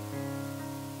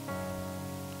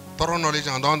 Thorough knowledge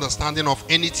and understanding of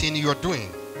anything you're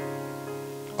doing.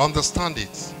 Understand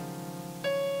it.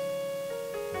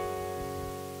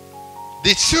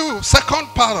 The second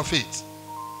part of it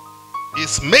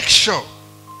is make sure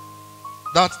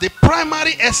that the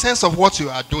primary essence of what you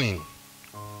are doing,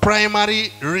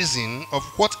 primary reason of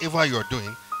whatever you are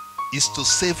doing, is to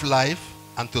save life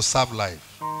and to serve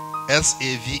life.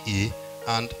 S-A-V-E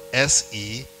and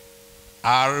S-E-R-V-E.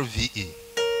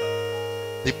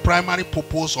 The primary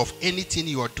purpose of anything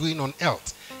you are doing on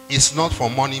earth is not for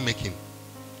money making,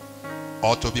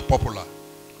 or to be popular,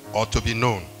 or to be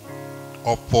known,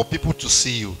 or for people to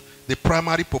see you. The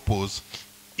primary purpose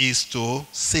is to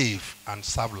save and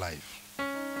serve life.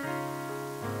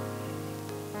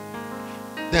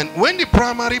 Then when the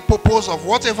primary purpose of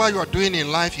whatever you are doing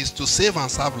in life is to save and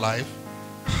serve life,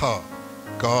 oh,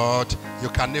 God, you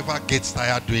can never get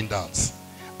tired doing that.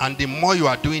 And the more you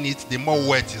are doing it, the more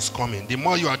wealth is coming. The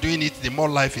more you are doing it, the more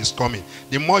life is coming.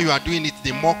 The more you are doing it,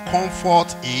 the more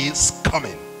comfort is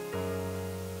coming.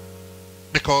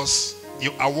 Because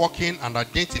you are working and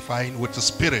identifying with the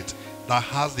spirit that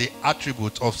has the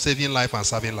attribute of saving life and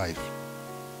serving life.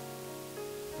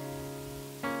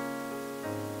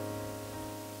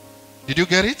 Did you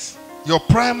get it? Your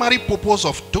primary purpose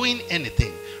of doing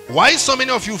anything. Why so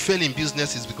many of you fail in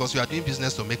business is because you are doing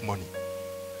business to make money.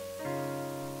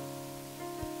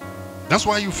 That's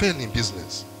why you fail in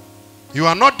business. You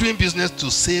are not doing business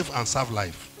to save and serve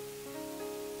life.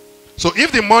 So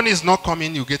if the money is not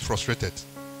coming, you get frustrated.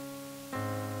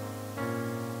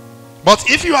 But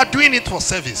if you are doing it for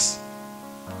service,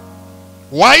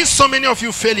 why so many of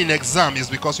you fail in exam is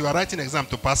because you are writing exam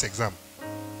to pass exam.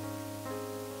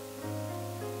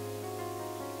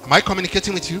 Am I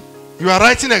communicating with you? You are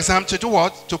writing exam to do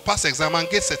what? To pass exam and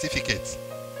get certificate.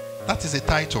 That is a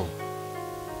title.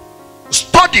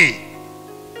 Study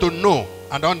to know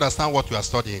and understand what you are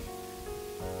studying.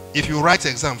 If you write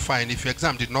exam, fine. If your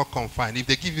exam did not come, fine. If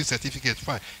they give you certificate,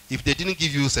 fine. If they didn't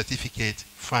give you certificate,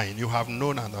 fine. You have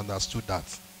known and understood that,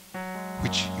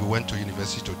 which you went to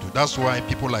university to do. That's why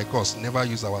people like us never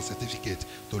use our certificate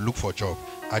to look for a job.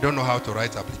 I don't know how to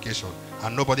write application,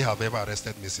 and nobody have ever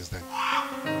arrested me since then.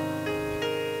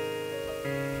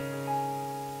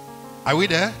 Are we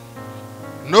there?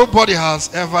 Nobody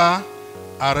has ever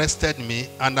arrested me,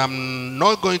 and I'm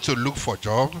not going to look for a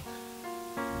job.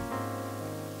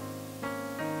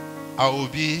 I will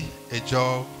be a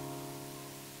job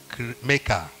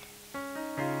maker,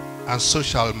 and so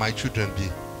shall my children be.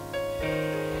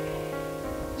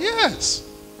 Yes,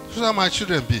 so shall my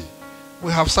children be.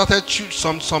 We have started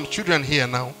some children here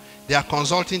now. They are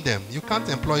consulting them. You can't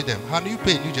employ them. How do you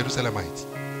pay New Jerusalemites?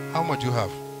 How much do you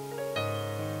have?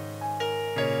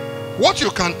 What you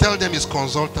can tell them is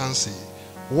consultancy.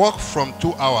 Work from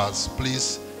 2 hours,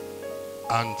 please,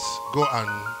 and go and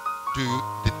do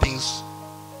the things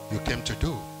you came to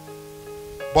do.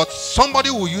 But somebody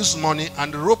will use money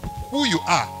and rope who you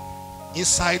are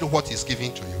inside what is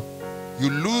given to you. You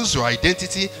lose your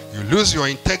identity, you lose your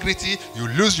integrity, you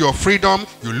lose your freedom,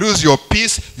 you lose your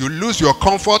peace, you lose your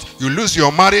comfort, you lose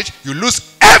your marriage, you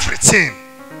lose everything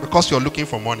because you're looking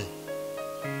for money.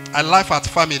 I laugh at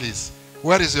families.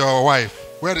 Where is your wife?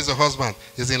 Where is your husband?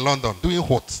 He's in London. Doing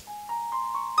what?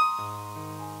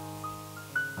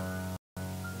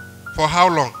 For how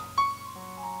long?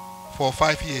 For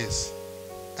 5 years.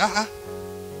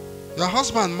 Your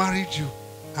husband married you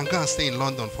and go and stay in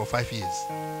London for 5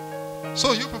 years.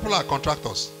 So you people are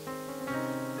contractors.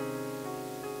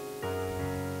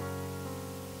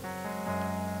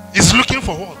 He's looking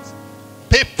for what?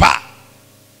 Paper.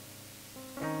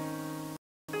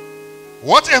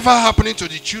 Whatever happening to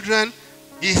the children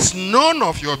is none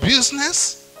of your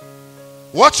business.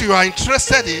 What you are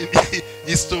interested in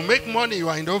is to make money. You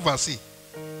are in the overseas.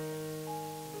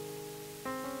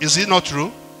 Is it not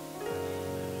true?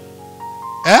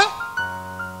 Eh?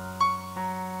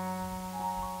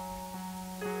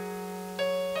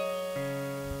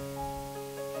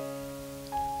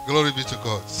 Glory be to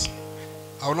God.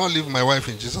 I will not leave my wife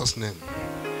in Jesus' name.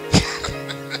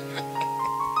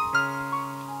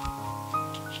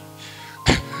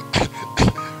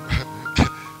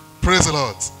 Praise the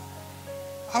Lord.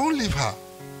 I won't leave her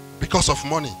because of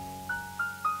money.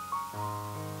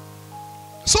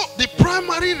 So the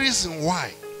primary reason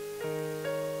why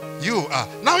you are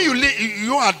now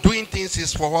you are doing things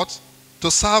is for what? To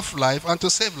serve life and to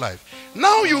save life.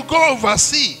 Now you go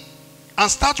overseas and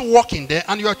start working there,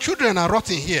 and your children are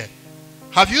rotting here.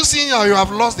 Have you seen how you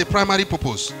have lost the primary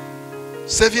purpose?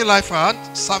 Saving life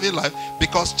and serving life,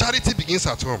 because charity begins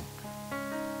at home.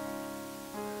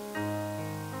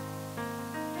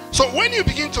 So when you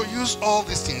begin to use all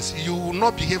these things, you will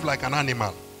not behave like an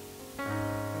animal,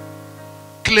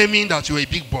 claiming that you're a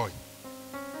big boy.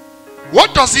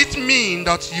 What does it mean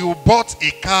that you bought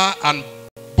a car and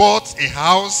bought a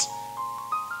house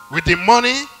with the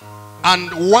money,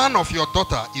 and one of your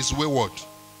daughter is wayward?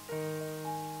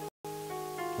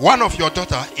 One of your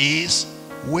daughter is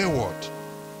wayward.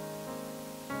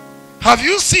 Have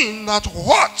you seen that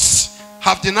what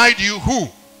have denied you who?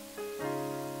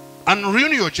 And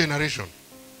ruin your generation.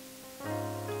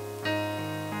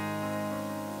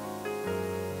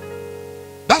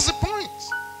 That's the point.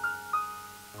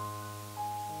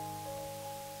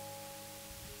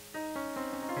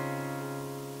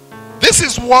 This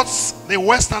This is what the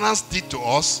Westerners did to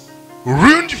us,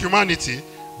 ruined humanity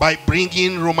by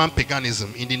bringing Roman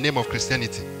paganism in the name of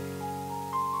Christianity.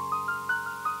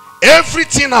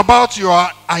 Everything about your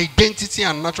identity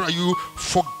and natural, you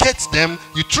forget them,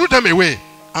 you threw them away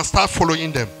and start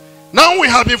following them. Now we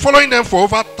have been following them for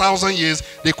over 1,000 years.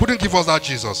 They couldn't give us that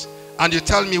Jesus. And you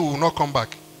tell me we will not come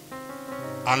back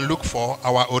and look for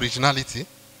our originality.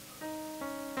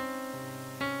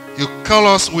 You tell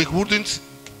us we wouldn't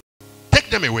take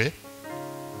them away.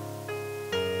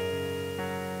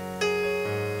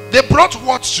 They brought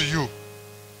words to you.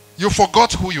 You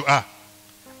forgot who you are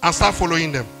and start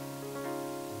following them.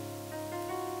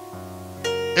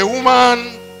 A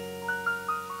woman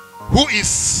who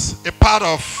is a part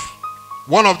of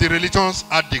one of the religious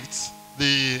addicts,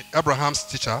 the Abraham's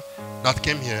teacher that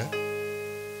came here,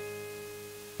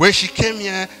 when she came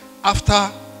here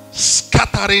after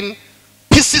scattering,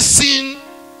 piecing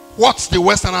what the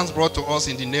Westerners brought to us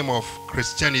in the name of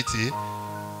Christianity,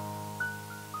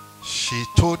 she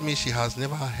told me she has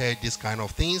never heard this kind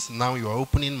of things. Now you are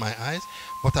opening my eyes.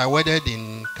 But I wedded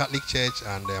in Catholic church,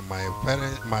 and my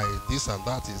parents, my this and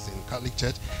that is in Catholic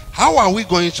church. How are we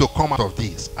going to come out of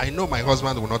this? I know my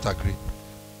husband will not agree.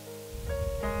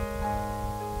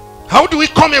 How do we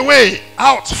come away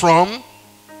out from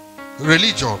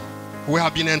religion? We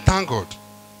have been entangled.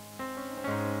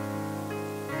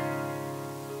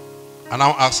 I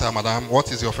now ask her, Madam,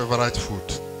 what is your favorite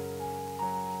food?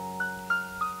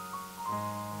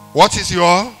 What is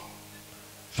your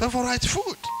favorite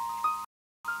food?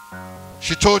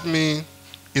 She told me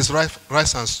it's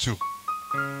rice and stew.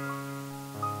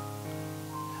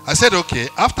 I said, okay,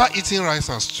 after eating rice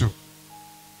and stew,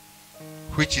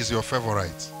 which is your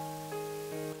favorite?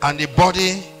 And the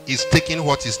body is taking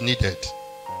what is needed.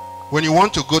 When you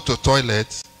want to go to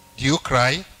toilet, do you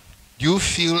cry? Do you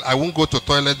feel I won't go to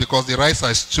toilet because the rice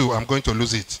and stew, I'm going to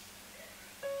lose it?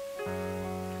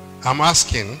 I'm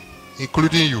asking,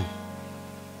 including you.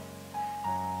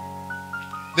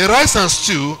 The rice and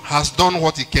stew has done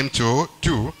what it came to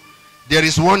do. There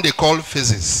is one they call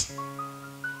phases.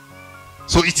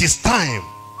 So it is time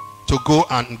to go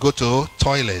to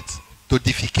toilet, to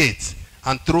defecate,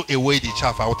 and throw away the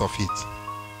chaff out of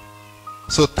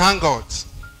it. So thank God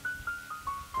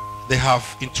they have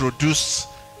introduced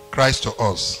Christ to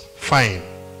us. Fine.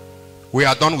 We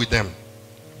are done with them.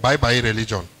 Bye-bye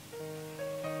religion.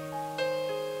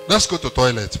 Let's go to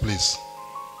toilet, please.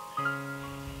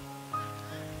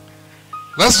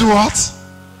 Let's do what?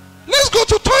 Let's go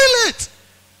to toilet.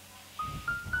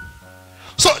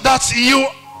 So that you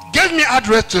give me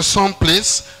address to some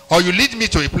place or you lead me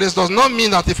to a place does not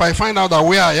mean that if I find out that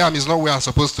where I am is not where I'm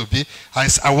supposed to be,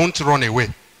 I won't run away.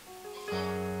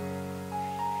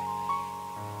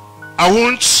 I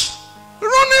won't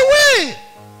run away.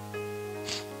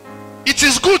 It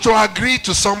is good to agree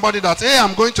to somebody that, hey,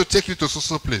 I'm going to take you to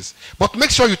so place. But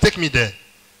make sure you take me there.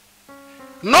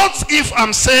 Not if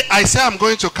I say I'm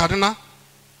going to Kaduna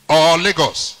or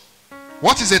Lagos.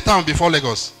 What is a town before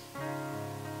Lagos?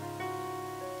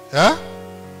 Yeah?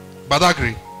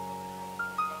 Badagry.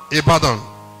 Ibadan.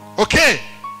 Okay.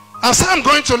 I say I'm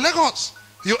going to Lagos.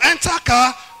 You enter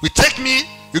car, you take me,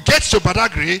 you get to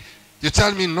Badagry, you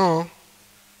tell me no.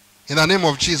 In the name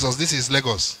of Jesus, this is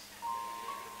Lagos.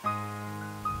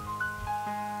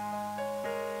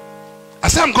 I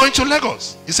say I'm going to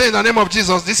Lagos. You say in the name of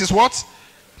Jesus, this is what?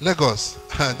 Lagos.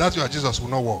 That's where Jesus will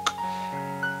not walk.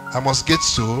 I must get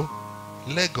to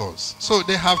Lagos. So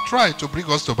they have tried to bring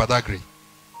us to Badagry.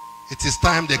 It is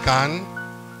time they can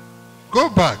go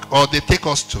back, or they take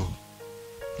us to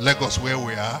Lagos where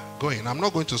we are going. I'm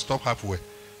not going to stop halfway.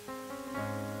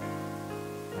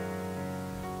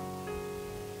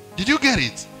 Did you get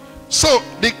it? So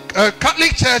the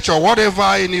Catholic Church or whatever,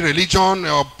 any religion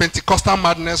or Pentecostal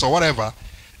madness or whatever,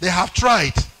 they have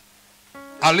tried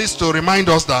at least to remind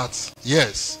us that,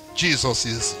 yes, Jesus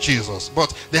is Jesus.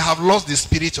 But they have lost the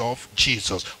spirit of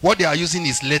Jesus. What they are using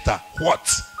is letter, what,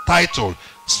 title,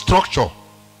 structure.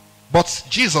 But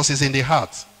Jesus is in the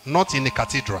heart, not in the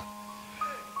cathedral.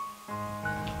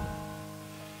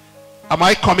 Am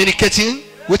I communicating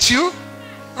with you?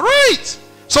 Right.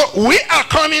 So we are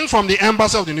coming from the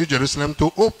embassy of the New Jerusalem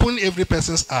to open every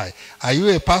person's eye. Are you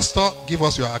a pastor? Give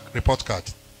us your report card.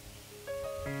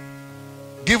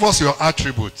 Give us your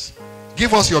attributes.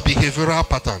 Give us your behavioral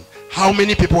pattern. How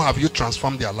many people have you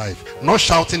transformed their life? Not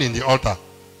shouting in the altar.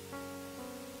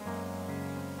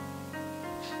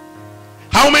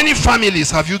 How many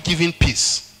families have you given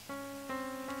peace?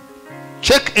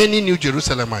 Check any New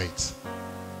Jerusalemites.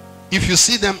 If you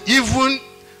see them,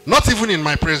 not even in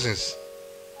my presence,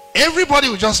 everybody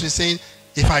will just be saying,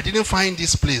 If I didn't find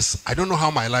this place, I don't know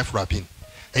how my life would have been.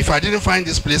 If I didn't find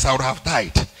this place, I would have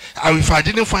died. And if I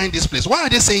didn't find this place, why are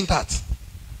they saying that?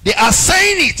 They are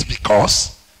saying it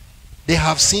because they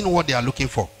have seen what they are looking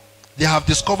for. They have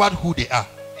discovered who they are.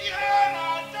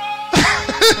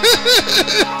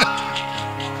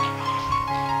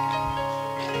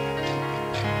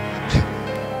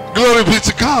 Glory be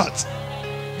to God.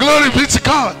 Glory be to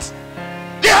God.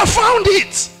 They have found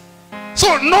it.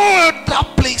 So no other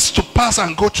place to pass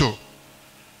and go to.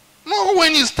 No,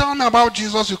 when you tell me about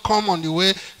Jesus, you come on the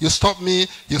way, you stop me,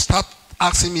 you start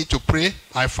asking me to pray.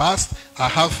 I fast, I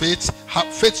have faith.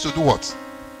 Faith to do what?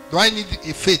 Do I need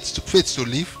a faith to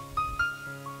live?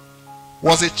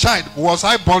 Was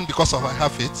I born because of I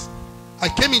have faith? I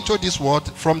came into this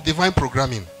world from divine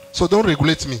programming. So don't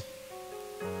regulate me.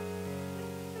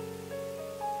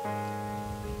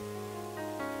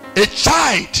 A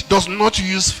child does not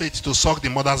use faith to suck the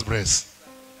mother's breast.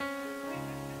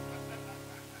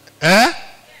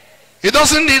 It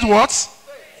doesn't need what?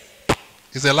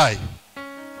 It's a lie.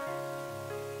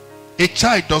 A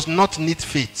child does not need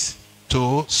faith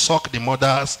to suck the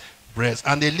mother's breast.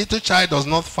 And a little child does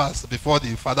not fast before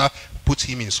the father puts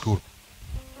him in school.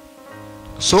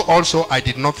 So also I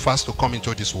did not fast to come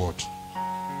into this world.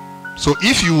 So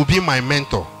if you will be my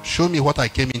mentor, show me what I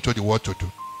came into the world to do.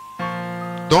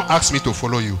 Don't ask me to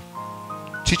follow you.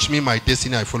 Teach me my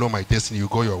destiny, I follow my destiny, you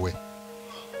go your way.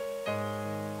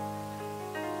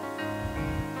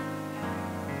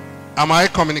 Am I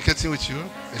communicating with you?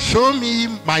 Show me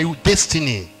my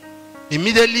destiny.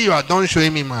 Immediately you are done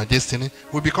showing me my destiny,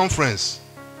 we become friends.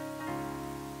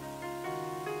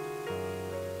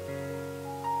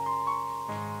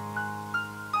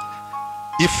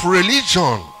 If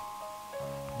religion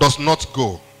does not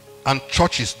go and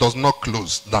churches does not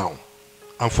close down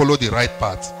and follow the right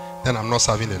path, then I'm not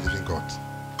serving a living God.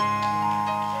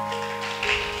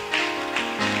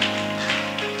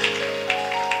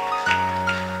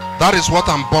 That is what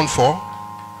I'm born for,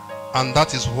 and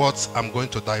that is what I'm going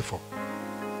to die for.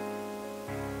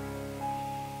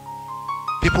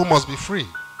 People must be free.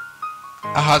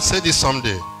 I had said this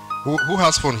someday. Who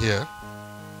has phone here?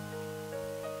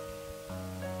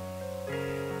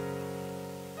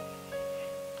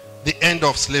 The end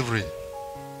of slavery.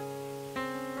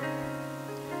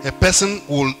 A person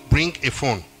will bring a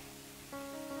phone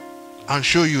and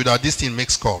show you that this thing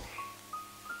makes call.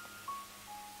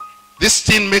 This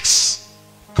thing makes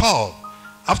call.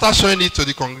 After showing it to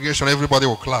the congregation, everybody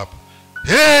will clap.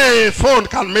 Hey, phone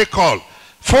can make call.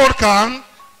 Phone can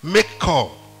make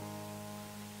call.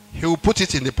 He will put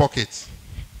it in the pocket.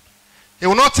 He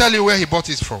will not tell you where he bought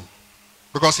it from,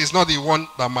 because he's not the one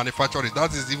that manufactured it.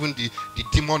 That is even the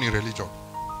demon in religion.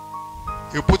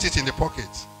 He'll put it in the pocket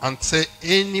and say,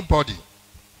 anybody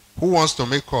who wants to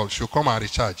make call should come and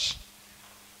recharge.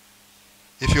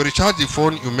 If you recharge the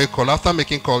phone, you make call. After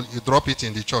making call, you drop it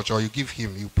in the church, or you give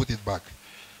him, you put it back.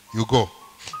 You go.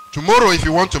 Tomorrow, if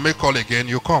you want to make call again,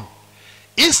 you come.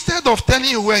 Instead of telling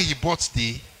you where he bought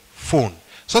the phone,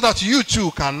 so that you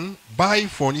too can buy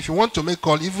phone. If you want to make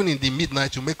call, even in the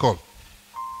midnight, you make call.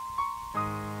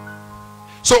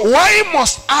 So why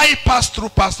must I pass through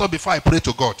pastor before I pray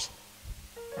to God?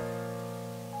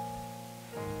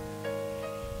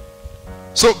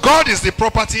 So God is the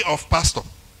property of pastor.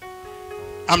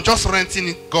 I'm just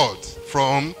renting God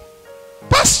from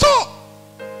pastor.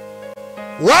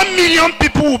 1 million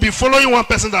people will be following one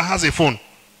person that has a phone.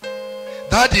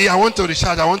 Daddy, I want to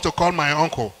recharge. I want to call my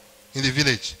uncle in the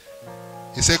village.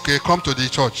 He said, okay, come to the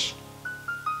church.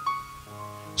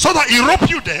 So that he rope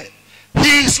you there.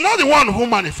 He is not the one who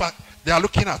manufactured. They are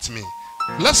looking at me.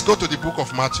 Let's go to the book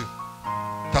of Matthew,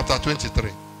 chapter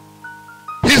 23.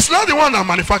 He's not the one that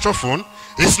manufactured phone.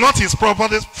 It's not his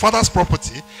property, father's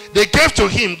property. They gave to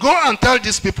him. Go and tell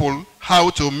these people how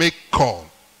to make call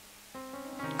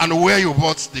and where you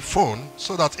bought the phone,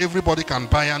 so that everybody can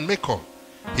buy and make call.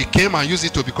 He came and used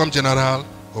it to become general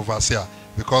overseer,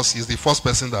 because he's the first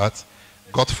person that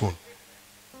got phone.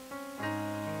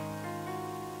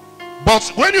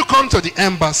 But when you come to the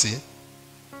embassy,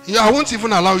 I won't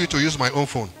even allow you to use my own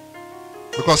phone,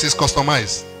 because it's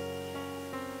customized.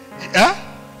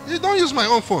 You don't use my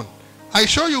own phone. I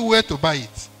show you where to buy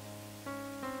it.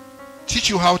 Teach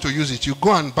you how to use it. You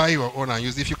go and buy your own and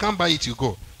use it. If you can't buy it, you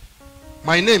go.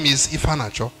 My name is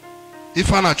Ifanacho.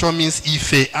 Ifanacho means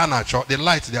Ife Anacho, the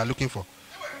light they are looking for.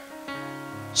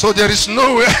 So there is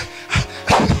no way.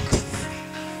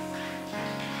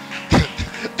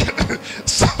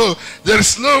 So there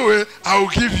is no way I will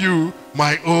give you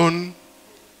my own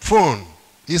phone.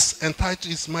 It's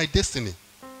entitled, it's my destiny.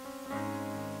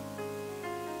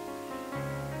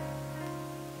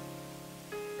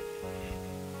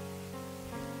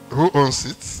 Who owns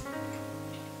it?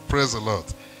 Praise the Lord.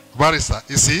 Barrister,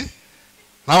 you see?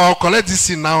 Now I'll collect this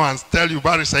thing now and tell you,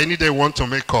 Barrister, any day you want to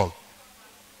make call.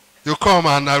 You come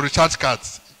and I recharge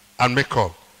cards and make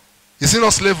call. Is it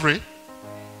not slavery?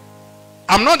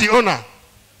 I'm not the owner.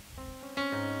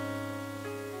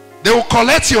 They will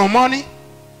collect your money.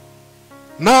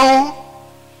 Now,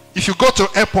 if you go to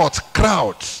airport,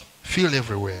 crowds fill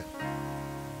everywhere.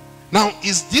 Now,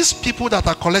 is these people that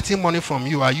are collecting money from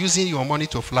you are using your money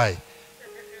to fly?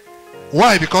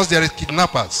 Why? Because they are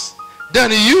kidnappers.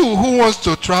 Then you who wants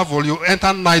to travel, you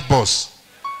enter night bus.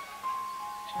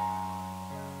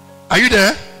 Are you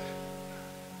there?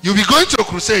 You'll be going to a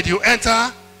crusade, you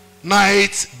enter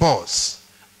night bus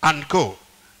and go.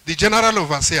 The general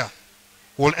overseer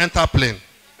will enter plane.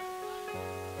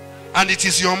 And it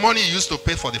is your money used to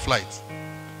pay for the flight.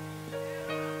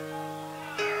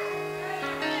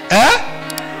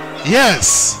 Eh?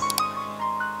 Yes.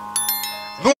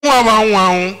 No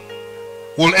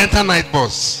will enter night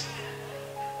bus.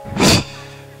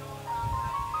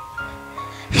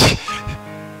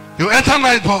 You enter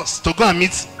night bus to go and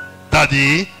meet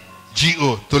Daddy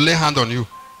GO to lay hand on you.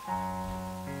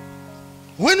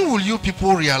 When will you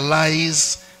people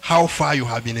realize how far you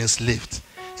have been enslaved?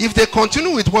 If they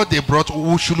continue with what they brought,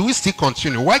 should we still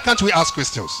continue? Why can't we ask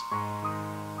questions?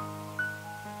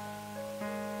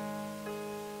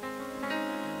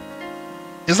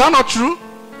 Is that not true?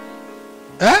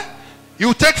 Eh?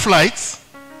 You take flights,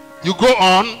 you go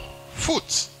on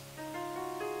foot.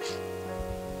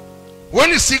 When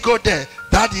you see go there,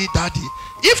 Daddy, Daddy.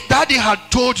 If Daddy had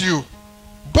told you,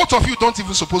 both of you don't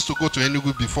even supposed to go to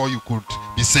Enugu before you could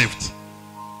be saved.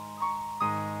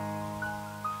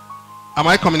 Am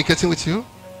I communicating with you?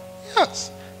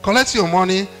 Yes. Collect your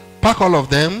money, pack all of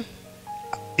them.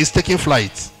 It's taking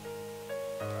flight.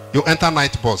 You enter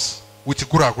night bus with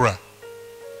gura gura.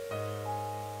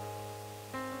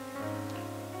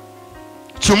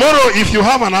 Tomorrow, if you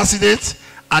have an accident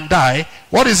and die,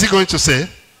 what is he going to say?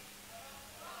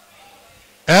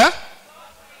 Eh?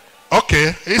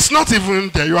 Okay, it's not even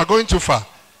there. You are going too far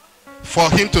for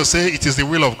him to say it is the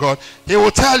will of God. He will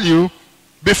tell you,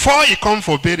 before he come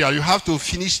for burial, you have to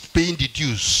finish paying the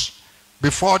dues.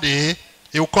 Before he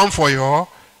will come for your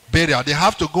burial, they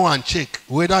have to go and check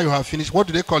whether you have finished. What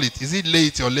do they call it? Is it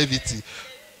laity or levity?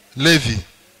 Levy.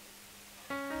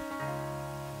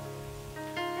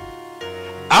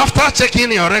 After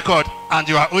checking your record and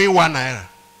you are owing 1 naira,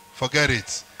 forget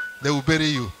it. They will bury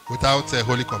you without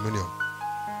Holy Communion.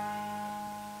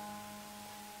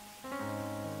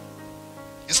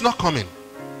 It's not coming.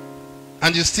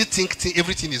 And you still think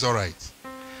everything is all right.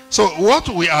 So what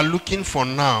we are looking for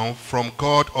now from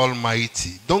God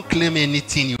Almighty, don't claim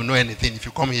anything, you know anything if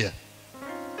you come here.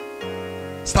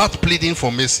 Start pleading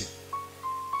for mercy.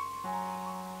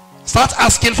 Start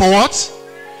asking for what?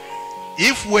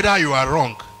 If whether you are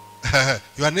wrong,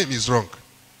 your name is wrong.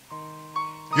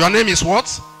 Your name is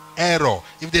what? Error.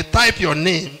 If they type your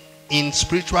name in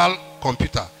spiritual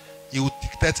computer, you will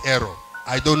detect error.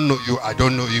 I don't know you, I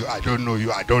don't know you, I don't know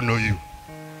you, I don't know you.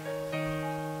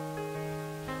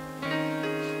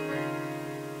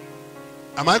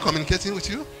 Am I communicating with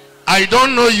you? I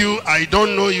don't know you, I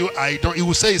don't know you, I don't. You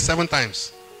will say it 7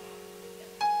 times.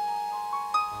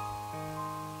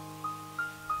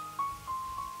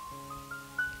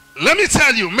 Let me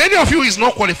tell you, many of you is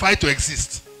not qualified to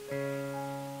exist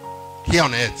here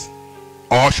on earth.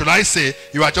 Or should I say,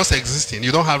 you are just existing.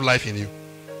 You don't have life in you.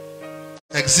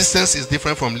 Existence is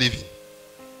different from living.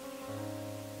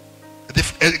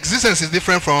 Existence is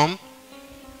different from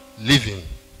living.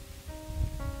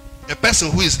 A person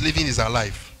who is living is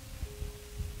alive.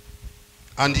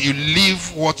 And you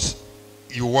live what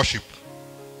you worship.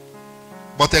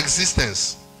 But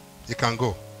existence, it can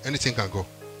go. Anything can go.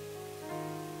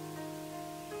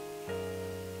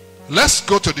 Let's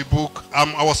go to the book.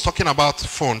 I was talking about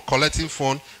phone, collecting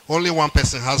phone. Only one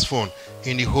person has phone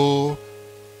in the whole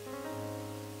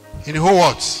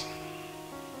what?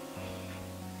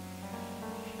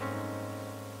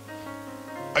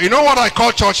 You know what I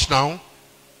call church now?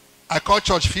 I call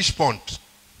church fish pond.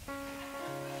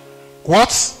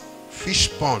 What?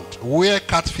 Fish pond. Where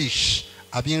catfish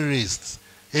are being raised.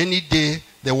 Any day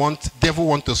devil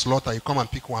want to slaughter, you come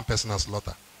and pick one person and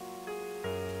slaughter.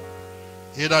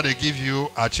 Either they give you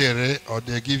a cherry, or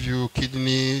they give you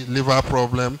kidney, liver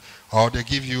problem, or they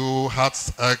give you heart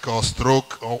attack or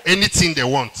stroke, or anything they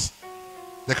want.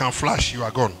 They can flash, you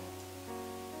are gone.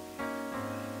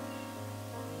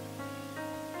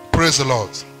 Praise the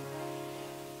Lord.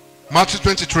 Matthew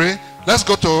 23. Let's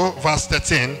go to verse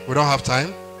 13. We don't have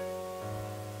time.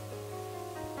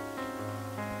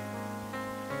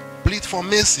 Plead for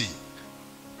mercy.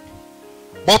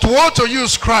 But woe to you,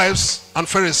 scribes and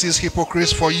Pharisees,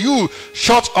 hypocrites, for you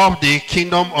shut up the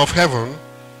kingdom of heaven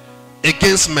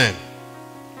against men.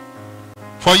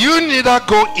 For you neither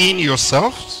go in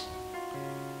yourselves,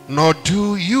 nor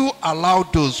do you allow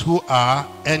those who are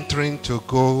entering to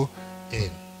go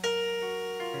in.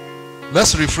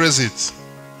 Let's rephrase it.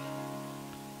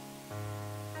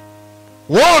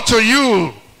 Woe to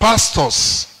you,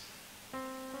 pastors,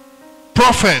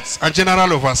 prophets, and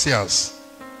general overseers,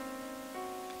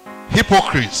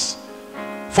 hypocrites,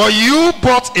 for you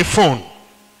bought a phone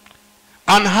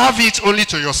and have it only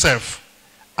to yourself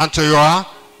and to your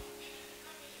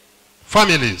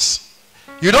families.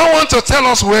 You don't want to tell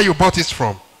us where you bought it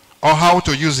from or how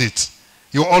to use it.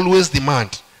 You always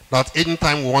demand that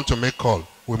anytime we want to make call,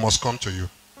 we must come to you.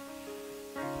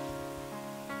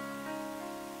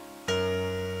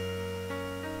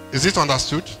 Is it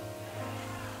understood?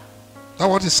 That's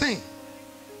what he's saying.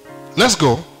 Let's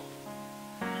go.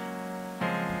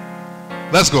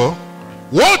 Let's go.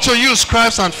 Woe to you,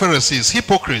 scribes and Pharisees,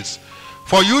 hypocrites,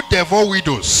 for you devour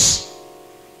widows'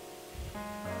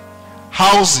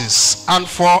 houses, and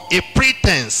for a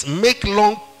pretense make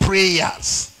long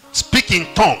prayers, speak in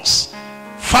tongues,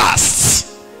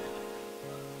 fasts,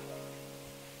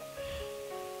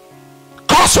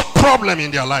 cause a problem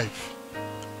in their life.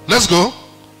 Let's go.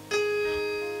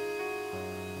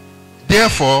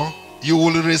 Therefore, you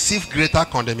will receive greater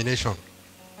condemnation.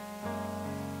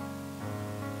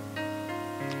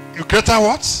 You greater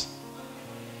what?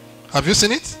 Have you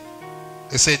seen it?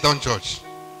 They say, don't judge.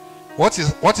 What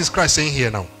is Christ saying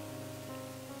here now?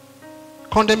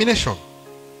 Condemnation.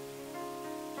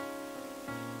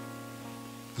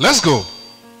 Let's go.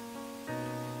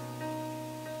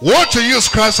 Woe to you,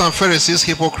 scribes and Pharisees,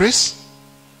 hypocrites,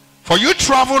 for you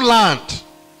travel land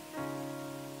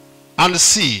and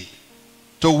sea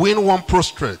to win one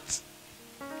prostrate,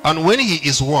 and when he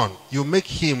is won, you make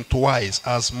him twice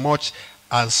as much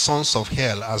as sons of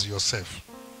hell as yourself.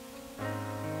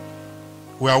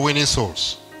 We are winning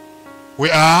souls.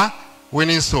 We are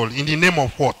winning soul. In the name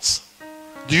of what?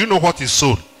 Do you know what is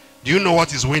soul? Do you know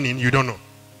what is winning? You don't know.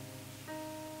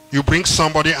 You bring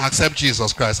somebody, accept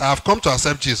Jesus Christ. I have come to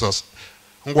accept Jesus.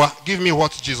 Give me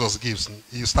what Jesus gives.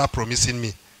 You start promising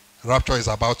me. Rapture is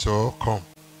about to come.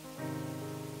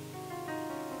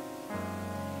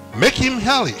 Make him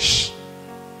hellish.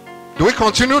 Do we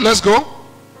continue? Let's go.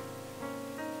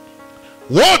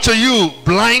 Woe to you,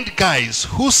 blind guys,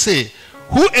 who say,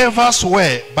 whoever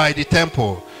swear by the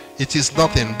temple, it is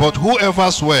nothing, but whoever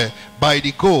swear by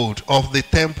the gold of the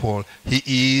temple, he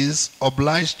is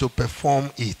obliged to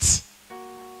perform it.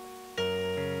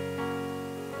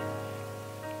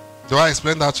 Do I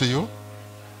explain that to you?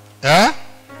 Yeah?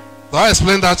 Do I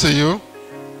explain that to you?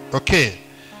 Okay.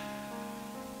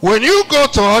 When you go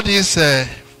to all these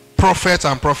prophets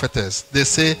and prophetess, they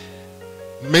say,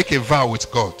 make a vow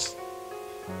with God.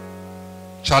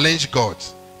 Challenge God.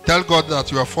 Tell God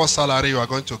that your first salary, you are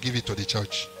going to give it to the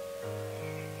church.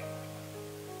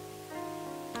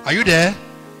 Are you there?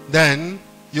 Then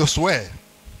you swear.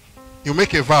 You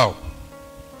make a vow.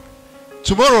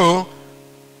 Tomorrow,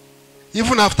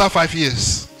 even after 5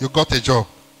 years, you got a job.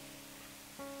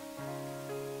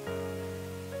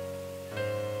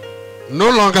 No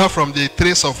longer from the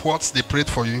trace of what they prayed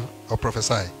for you or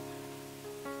prophesy.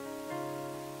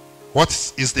 What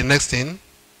is the next thing?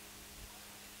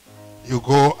 You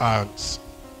go and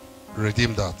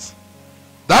redeem that.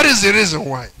 That is the reason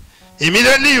why.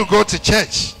 Immediately you go to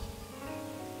church.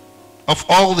 Of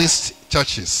all these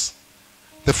churches,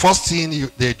 the first thing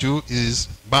they do is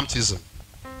baptism.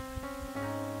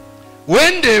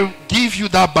 When they give you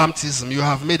that baptism, you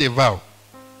have made a vow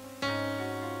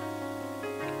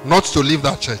not to leave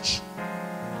that church.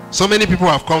 So many people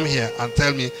have come here and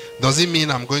tell me, does it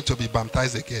mean I'm going to be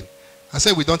baptized again? I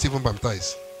say we don't even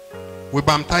baptize. We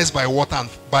baptize by water and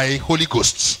by Holy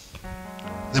Ghost.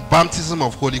 The baptism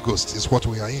of Holy Ghost is what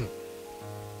we are in.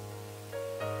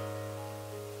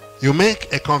 You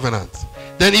make a covenant.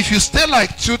 Then if you stay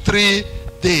like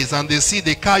 2-3 days and they see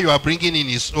the car you are bringing in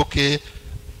is okay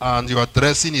and your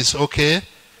dressing is okay,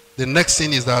 the next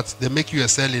thing is that they make you a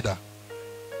cell leader.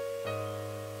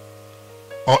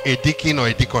 Or a deacon or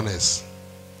a deaconess.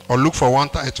 Or look for one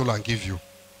title and give you.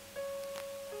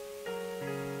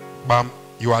 Bam,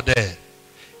 you are there.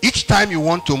 Each time you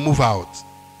want to move out,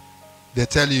 they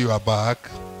tell you are back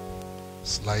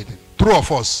sliding. True or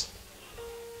false?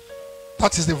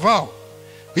 That is the vow.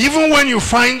 Even when you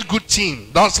find good team,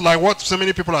 that's like what so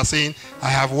many people are saying, I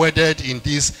have wedded in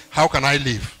this, how can I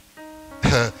live?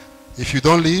 If you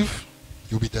don't live,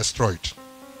 you'll be destroyed.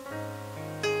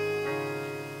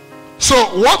 So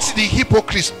what the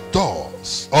hypocrite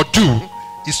does or do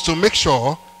is to make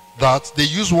sure that they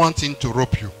use one thing to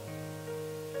rope you.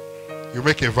 You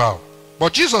make a vow.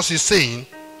 But Jesus is saying,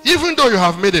 even though you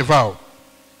have made a vow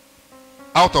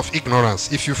out of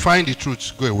ignorance, if you find the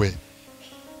truth, go away.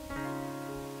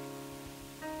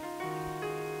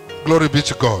 Glory be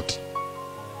to God.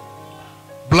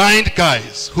 Blind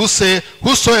guys who say,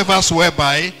 whosoever swear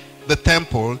by the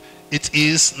temple, it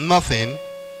is nothing.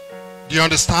 Do you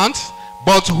understand?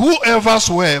 But whoever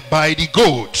swear by the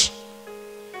gold.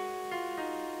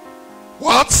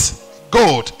 What?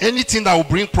 Gold. Anything that will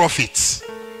bring profit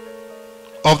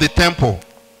of the temple,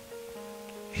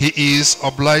 he is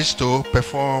obliged to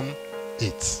perform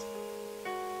it.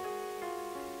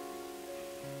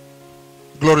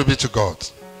 Glory be to God.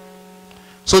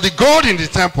 So the gold in the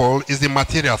temple is the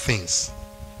material things.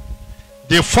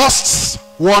 The first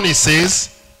one, he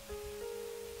says,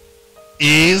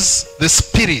 is the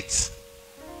spirit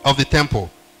of the temple.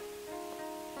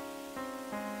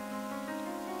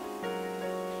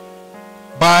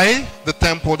 By the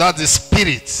temple, that's the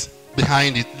spirit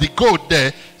behind it. The gold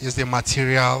there is the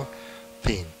material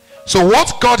thing. So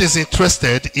what God is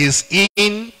interested is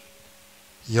in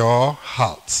your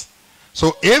heart.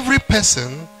 So every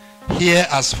person here,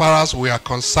 as far as we are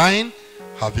concerned,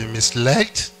 have been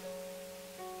misled.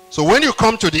 So when you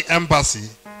come to the embassy,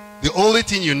 the only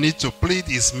thing you need to plead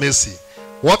is mercy.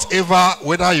 Whatever,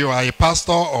 whether you are a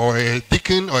pastor or a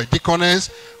deacon or a deaconess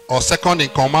or second in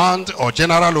command or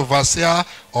general overseer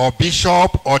or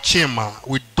bishop or chairman,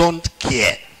 we don't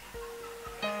care.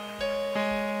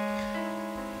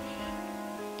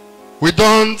 We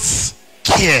don't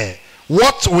care.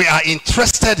 What we are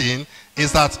interested in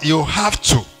is that you have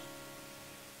to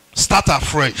start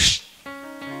afresh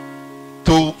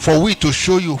for we to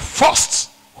show you first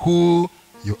who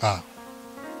you are.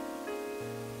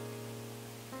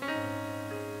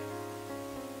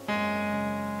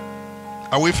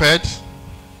 Are we fed?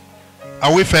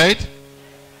 Are we fed?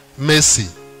 Mercy.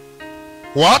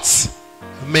 What?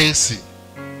 Mercy.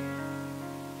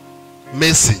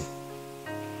 Mercy.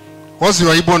 What's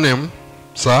your Igbo name,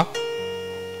 sir?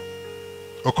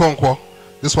 Okonkwo.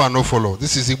 This one no follow.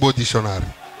 This is Igbo dictionary.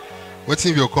 What's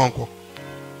in your Okonkwo?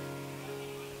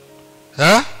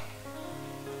 Huh?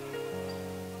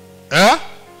 Huh?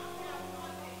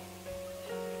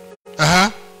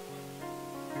 Uh-huh.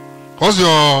 What's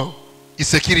your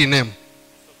Isekiri name?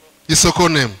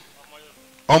 Isoko name?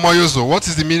 Omoyozo. What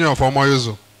is the meaning of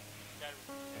Omoyozo?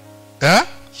 Huh?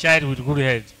 Child with good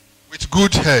head. With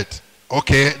good head.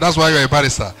 Okay, that's why you're a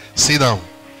barrister. Sit down.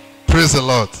 Praise the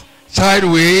Lord.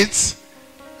 Child with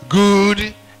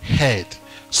good head.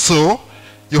 So,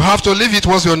 you have to leave it.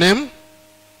 What's your name?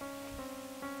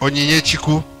 Onyinye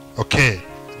Chiku. Okay.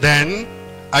 Then,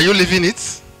 are you living it?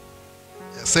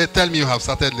 Say, tell me you have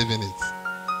started living it.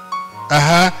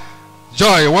 Uh-huh.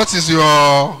 Joy, what is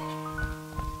your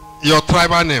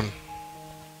tribal name?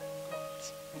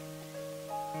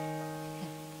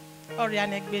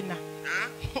 Orianegbena.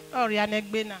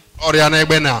 Orianegbena.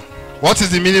 Orianegbena. What is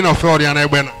the meaning of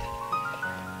Orianegbena?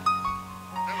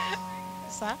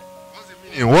 Sir? What's the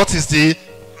meaning? What is the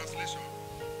translation?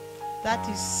 That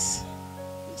is,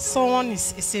 someone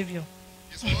is a savior.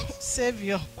 Is what?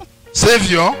 Savior.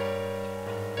 Savior?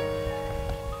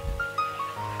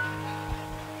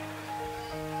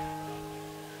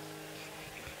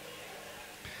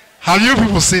 Have you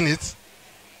people seen it?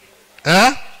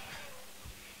 Eh?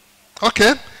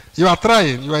 Okay. You are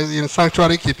trying. You are in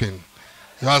sanctuary keeping.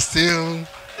 You are still...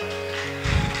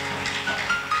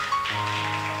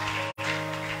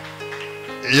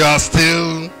 You are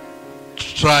still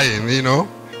trying, you know.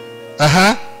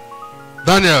 Uh-huh.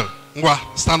 Daniel,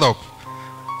 stand up.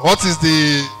 What is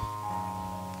the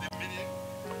meaning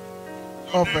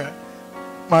of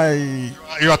my...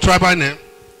 Your tribal name?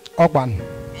 Ogban.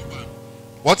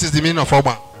 What is the meaning of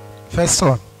Ogban? First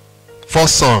son.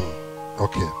 First son.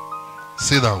 Okay.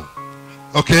 Sit down.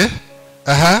 Okay?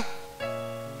 Uh-huh.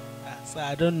 So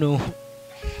I don't know.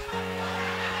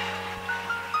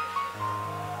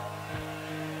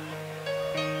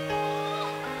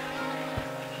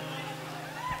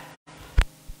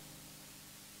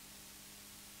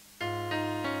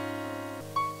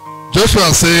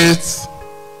 Joshua said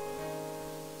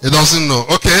he doesn't know.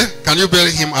 Okay, can you bail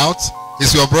him out?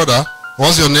 He's your brother.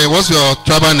 What's your name? What's your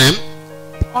tribal name?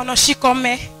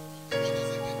 Onoshikome.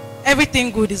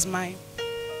 Everything good is mine.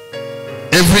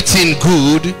 Everything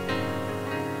good.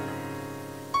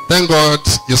 Thank God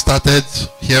you started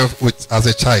here as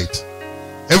a child.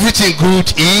 Everything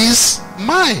good is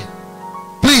mine.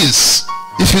 Please,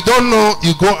 if you don't know,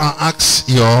 you go and ask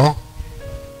your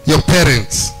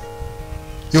parents.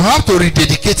 You have to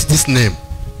rededicate this name.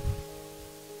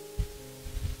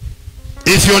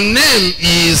 If your name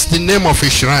is the name of a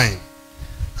shrine,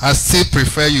 I still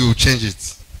prefer you change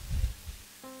it.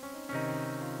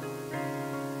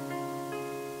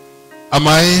 Am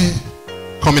I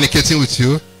communicating with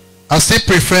you? I still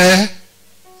prefer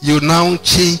you now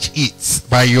change it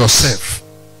by yourself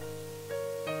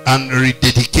and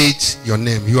rededicate your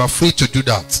name. You are free to do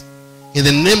that. In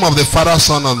the name of the Father,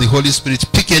 Son, and the Holy Spirit,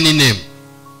 pick any name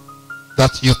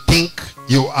that you think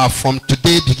you are from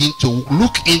today begin to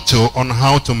look into on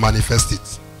how to manifest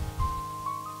it.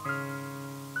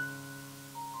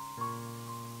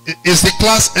 Is the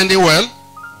class ending well?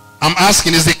 I'm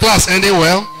asking, is the class ending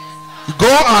well?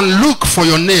 Go and look for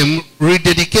your name,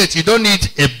 rededicate. You don't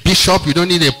need a bishop, you don't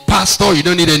need a pastor, you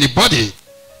don't need anybody.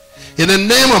 In the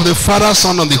name of the Father,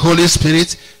 Son, and the Holy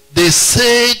Spirit, they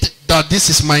said that this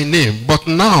is my name, but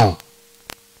now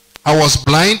I was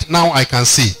blind, now I can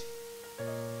see.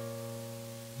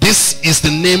 This is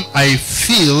the name I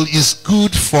feel is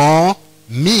good for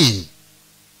me.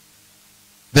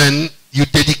 Then you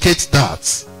dedicate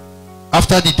that.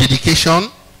 After the dedication,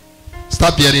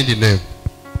 start bearing the name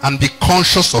and be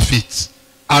conscious of it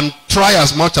and try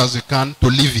as much as you can to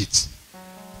live it.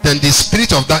 Then the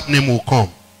spirit of that name will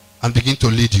come and begin to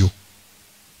lead you.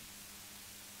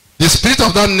 The spirit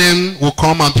of that name will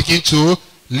come and begin to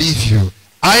lead you.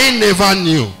 I never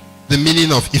knew the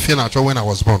meaning of Ifenacho when I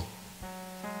was born.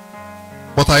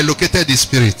 But I located the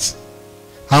spirit.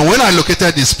 And when I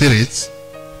located the spirit,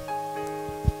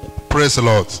 praise the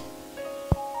Lord.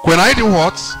 When I do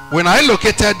what? When I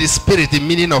located the spirit, the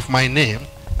meaning of my name,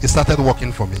 it started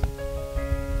working for me.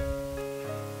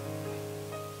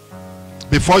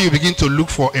 Before you begin to look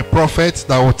for a prophet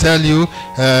that will tell you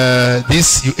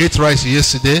this, you ate rice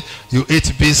yesterday, you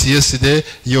ate beans yesterday,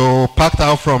 you packed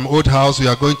out from old house, you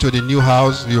are going to the new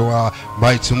house, you are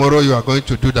by tomorrow you are going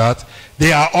to do that.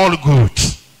 They are all good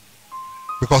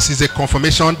because it's a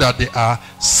confirmation that they are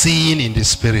seeing in the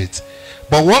spirit.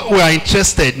 But what we are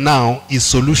interested now is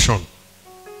solution.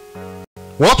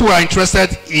 What we are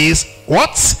interested is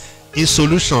what is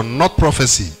solution, not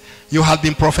prophecy. You have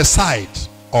been prophesied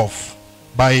of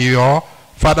by your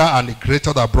father and the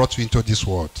creator that brought you into this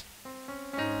world.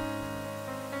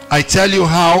 I tell you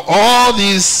how all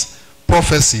this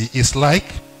prophecy is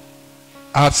like.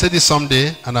 I had said this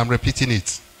someday and I'm repeating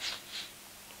it.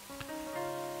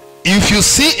 If you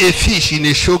see a fish in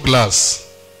a show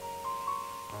glass,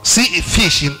 see a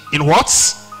fish in what?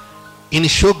 In a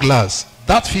show glass,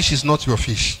 that fish is not your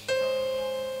fish.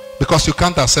 Because you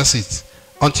can't access it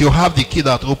until you have the key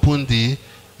that opened the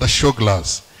show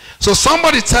glass. So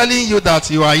somebody telling you that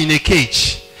you are in a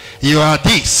cage, you are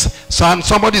this, so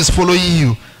somebody is following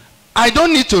you. I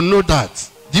don't need to know that.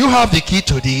 Do you have the key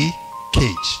to the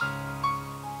cage?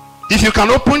 If you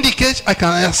can open the cage, I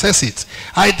can access it.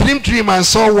 I dream and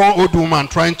saw one old woman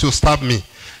trying to stab me.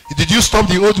 Did you stop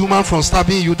the old woman from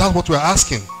stabbing you? That's what we're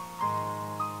asking.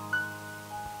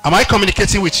 Am I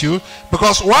communicating with you?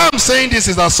 Because why I'm saying this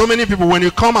is that so many people, when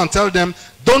you come and tell them,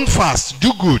 don't fast,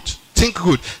 do good, think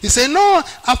good. They say, no,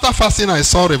 after fasting I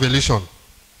saw revelation.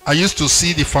 I used to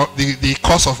see the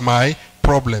cause of my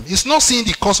problem. It's not seeing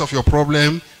the cause of your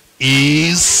problem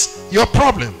is your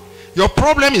problem. Your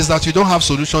problem is that you don't have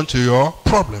solution to your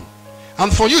problem.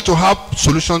 And for you to have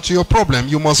solution to your problem,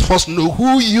 you must first know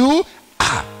who you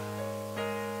are.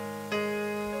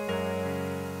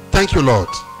 Thank you, Lord.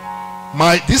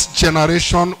 This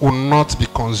generation will not be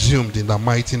consumed in the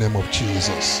mighty name of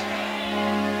Jesus.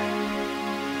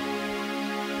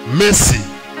 Mercy.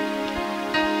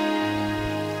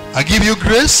 I give you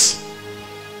grace.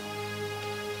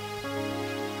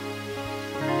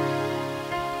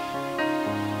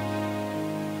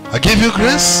 I give you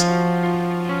grace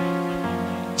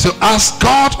to ask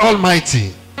God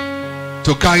Almighty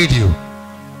to guide you.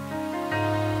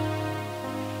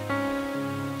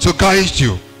 To guide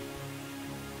you.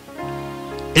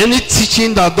 Any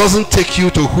teaching that doesn't take you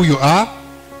to who you are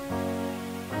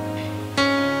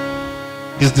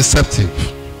is deceptive.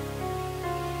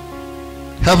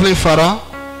 Heavenly Father,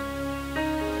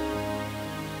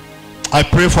 I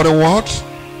pray for the world.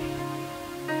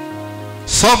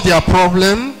 Solve their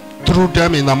problem through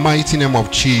them in the mighty name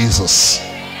of Jesus.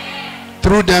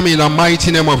 Through them in the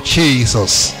mighty name of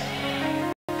Jesus.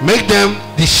 Make them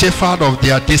the shepherd of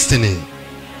their destiny.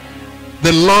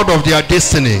 The Lord of their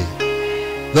destiny.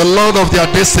 The Lord of their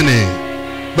destiny.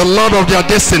 The Lord of their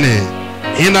destiny.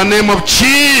 In the name of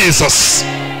Jesus.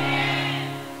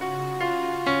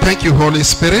 Thank you, Holy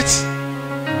Spirit.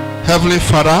 Heavenly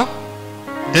Father,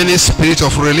 any spirit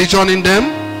of religion in them,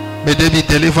 may they be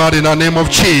delivered in the name of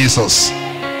Jesus.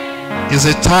 It's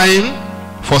a time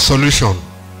for solution.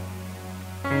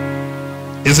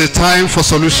 It's a time for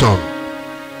solution.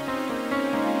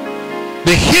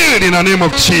 Be healed in the name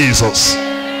of Jesus.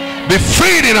 Be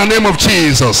freed in the name of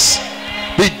Jesus.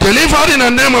 Be delivered in the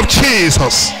name of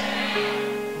Jesus.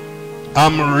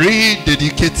 I'm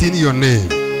rededicating your name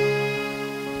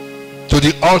to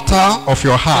the altar of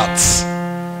your hearts.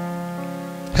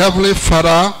 Heavenly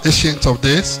Father, Ancient of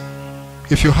Days,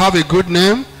 if you have a good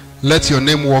name, let your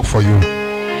name work for you.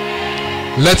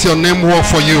 Let your name work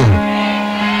for you.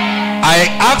 I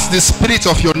ask the spirit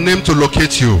of your name to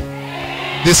locate you.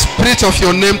 The spirit of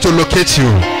your name to locate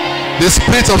you. The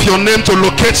spirit of your name to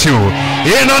locate you.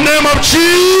 In the name of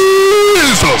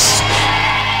Jesus.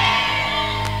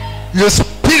 The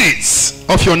spirits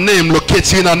of your name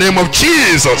locate you in the name of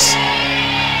Jesus.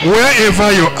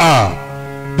 Wherever you are,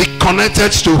 be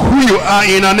connected to who you are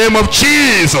in the name of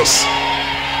Jesus.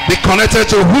 Be connected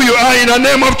to who you are in the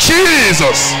name of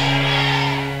Jesus.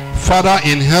 Father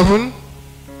in heaven,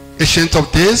 Ancient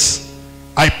of Days,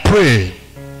 I pray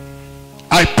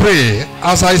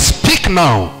as I speak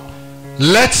now,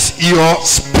 let your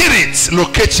spirit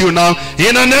locate you now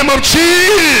in the name of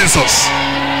Jesus.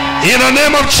 In the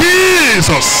name of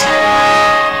Jesus.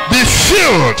 Be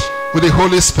filled with the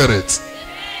Holy Spirit.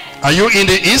 Are you in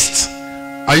the east?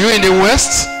 Are you in the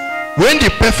west? When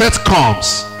the perfect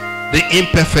comes, the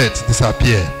imperfect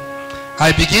disappear.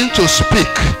 I begin to speak.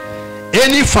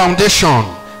 Any foundation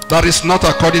that is not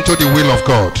according to the will of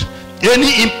God,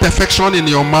 any imperfection in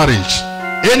your marriage,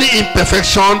 any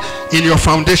imperfection in your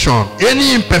foundation,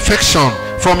 any imperfection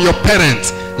from your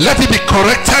parents, let it be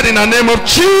corrected in the name of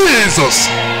Jesus.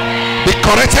 Be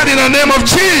corrected in the name of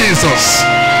Jesus.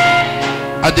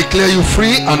 I declare you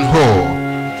free and whole.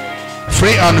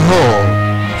 Free and whole.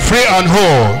 Free and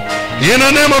whole. In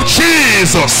the name of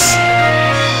Jesus.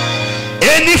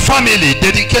 Any family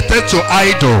dedicated to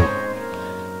idol,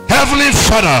 Heavenly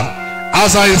Father,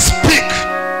 as I speak,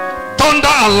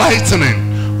 thunder and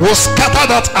lightning will scatter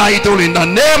that idol in the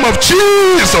name of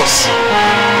Jesus.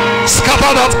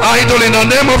 Scatter that idol in the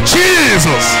name of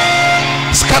Jesus.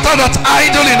 Scatter that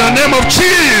idol in the name of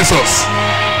Jesus.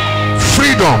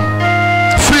 Freedom,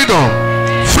 freedom,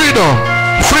 freedom,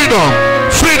 freedom,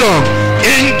 freedom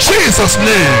in Jesus'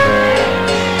 name.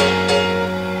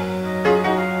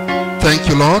 Thank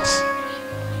you, Lord.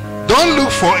 Don't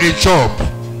look for a job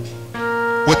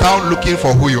without looking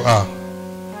for who you are.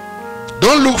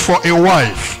 Don't look for a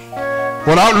wife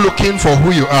without looking for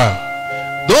who you are.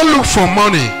 Don't look for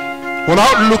money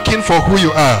without looking for who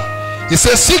you are. He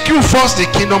says, seek you first the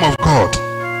kingdom of God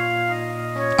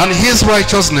and his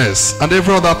righteousness, and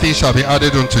every other thing shall be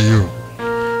added unto you.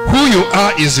 Who you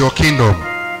are is your kingdom.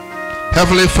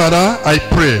 Heavenly Father, I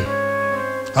pray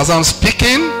as I'm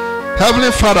speaking,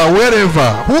 Heavenly Father,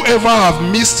 whoever have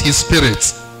missed his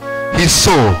spirit, his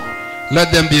soul,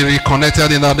 let them be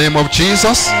reconnected in the name of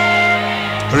Jesus.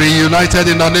 Reunited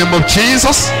in the name of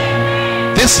Jesus.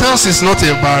 Distance is not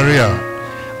a barrier.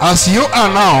 As you are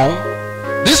now,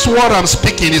 this word I'm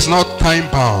speaking is not time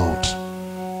bound.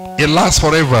 It lasts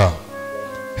forever.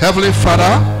 Heavenly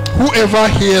Father, whoever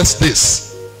hears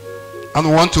this and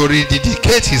want to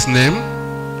rededicate his name,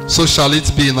 so shall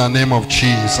it be in the name of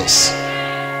Jesus.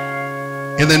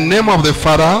 In the name of the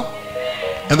Father,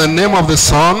 in the name of the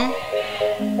Son,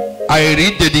 I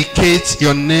rededicate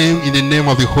your name in the name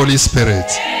of the Holy Spirit.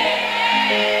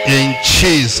 In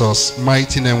Jesus'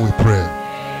 mighty name we pray.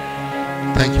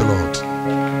 Thank you, Lord.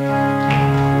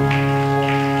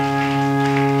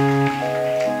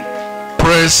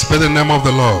 Praise be the name of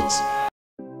the Lord.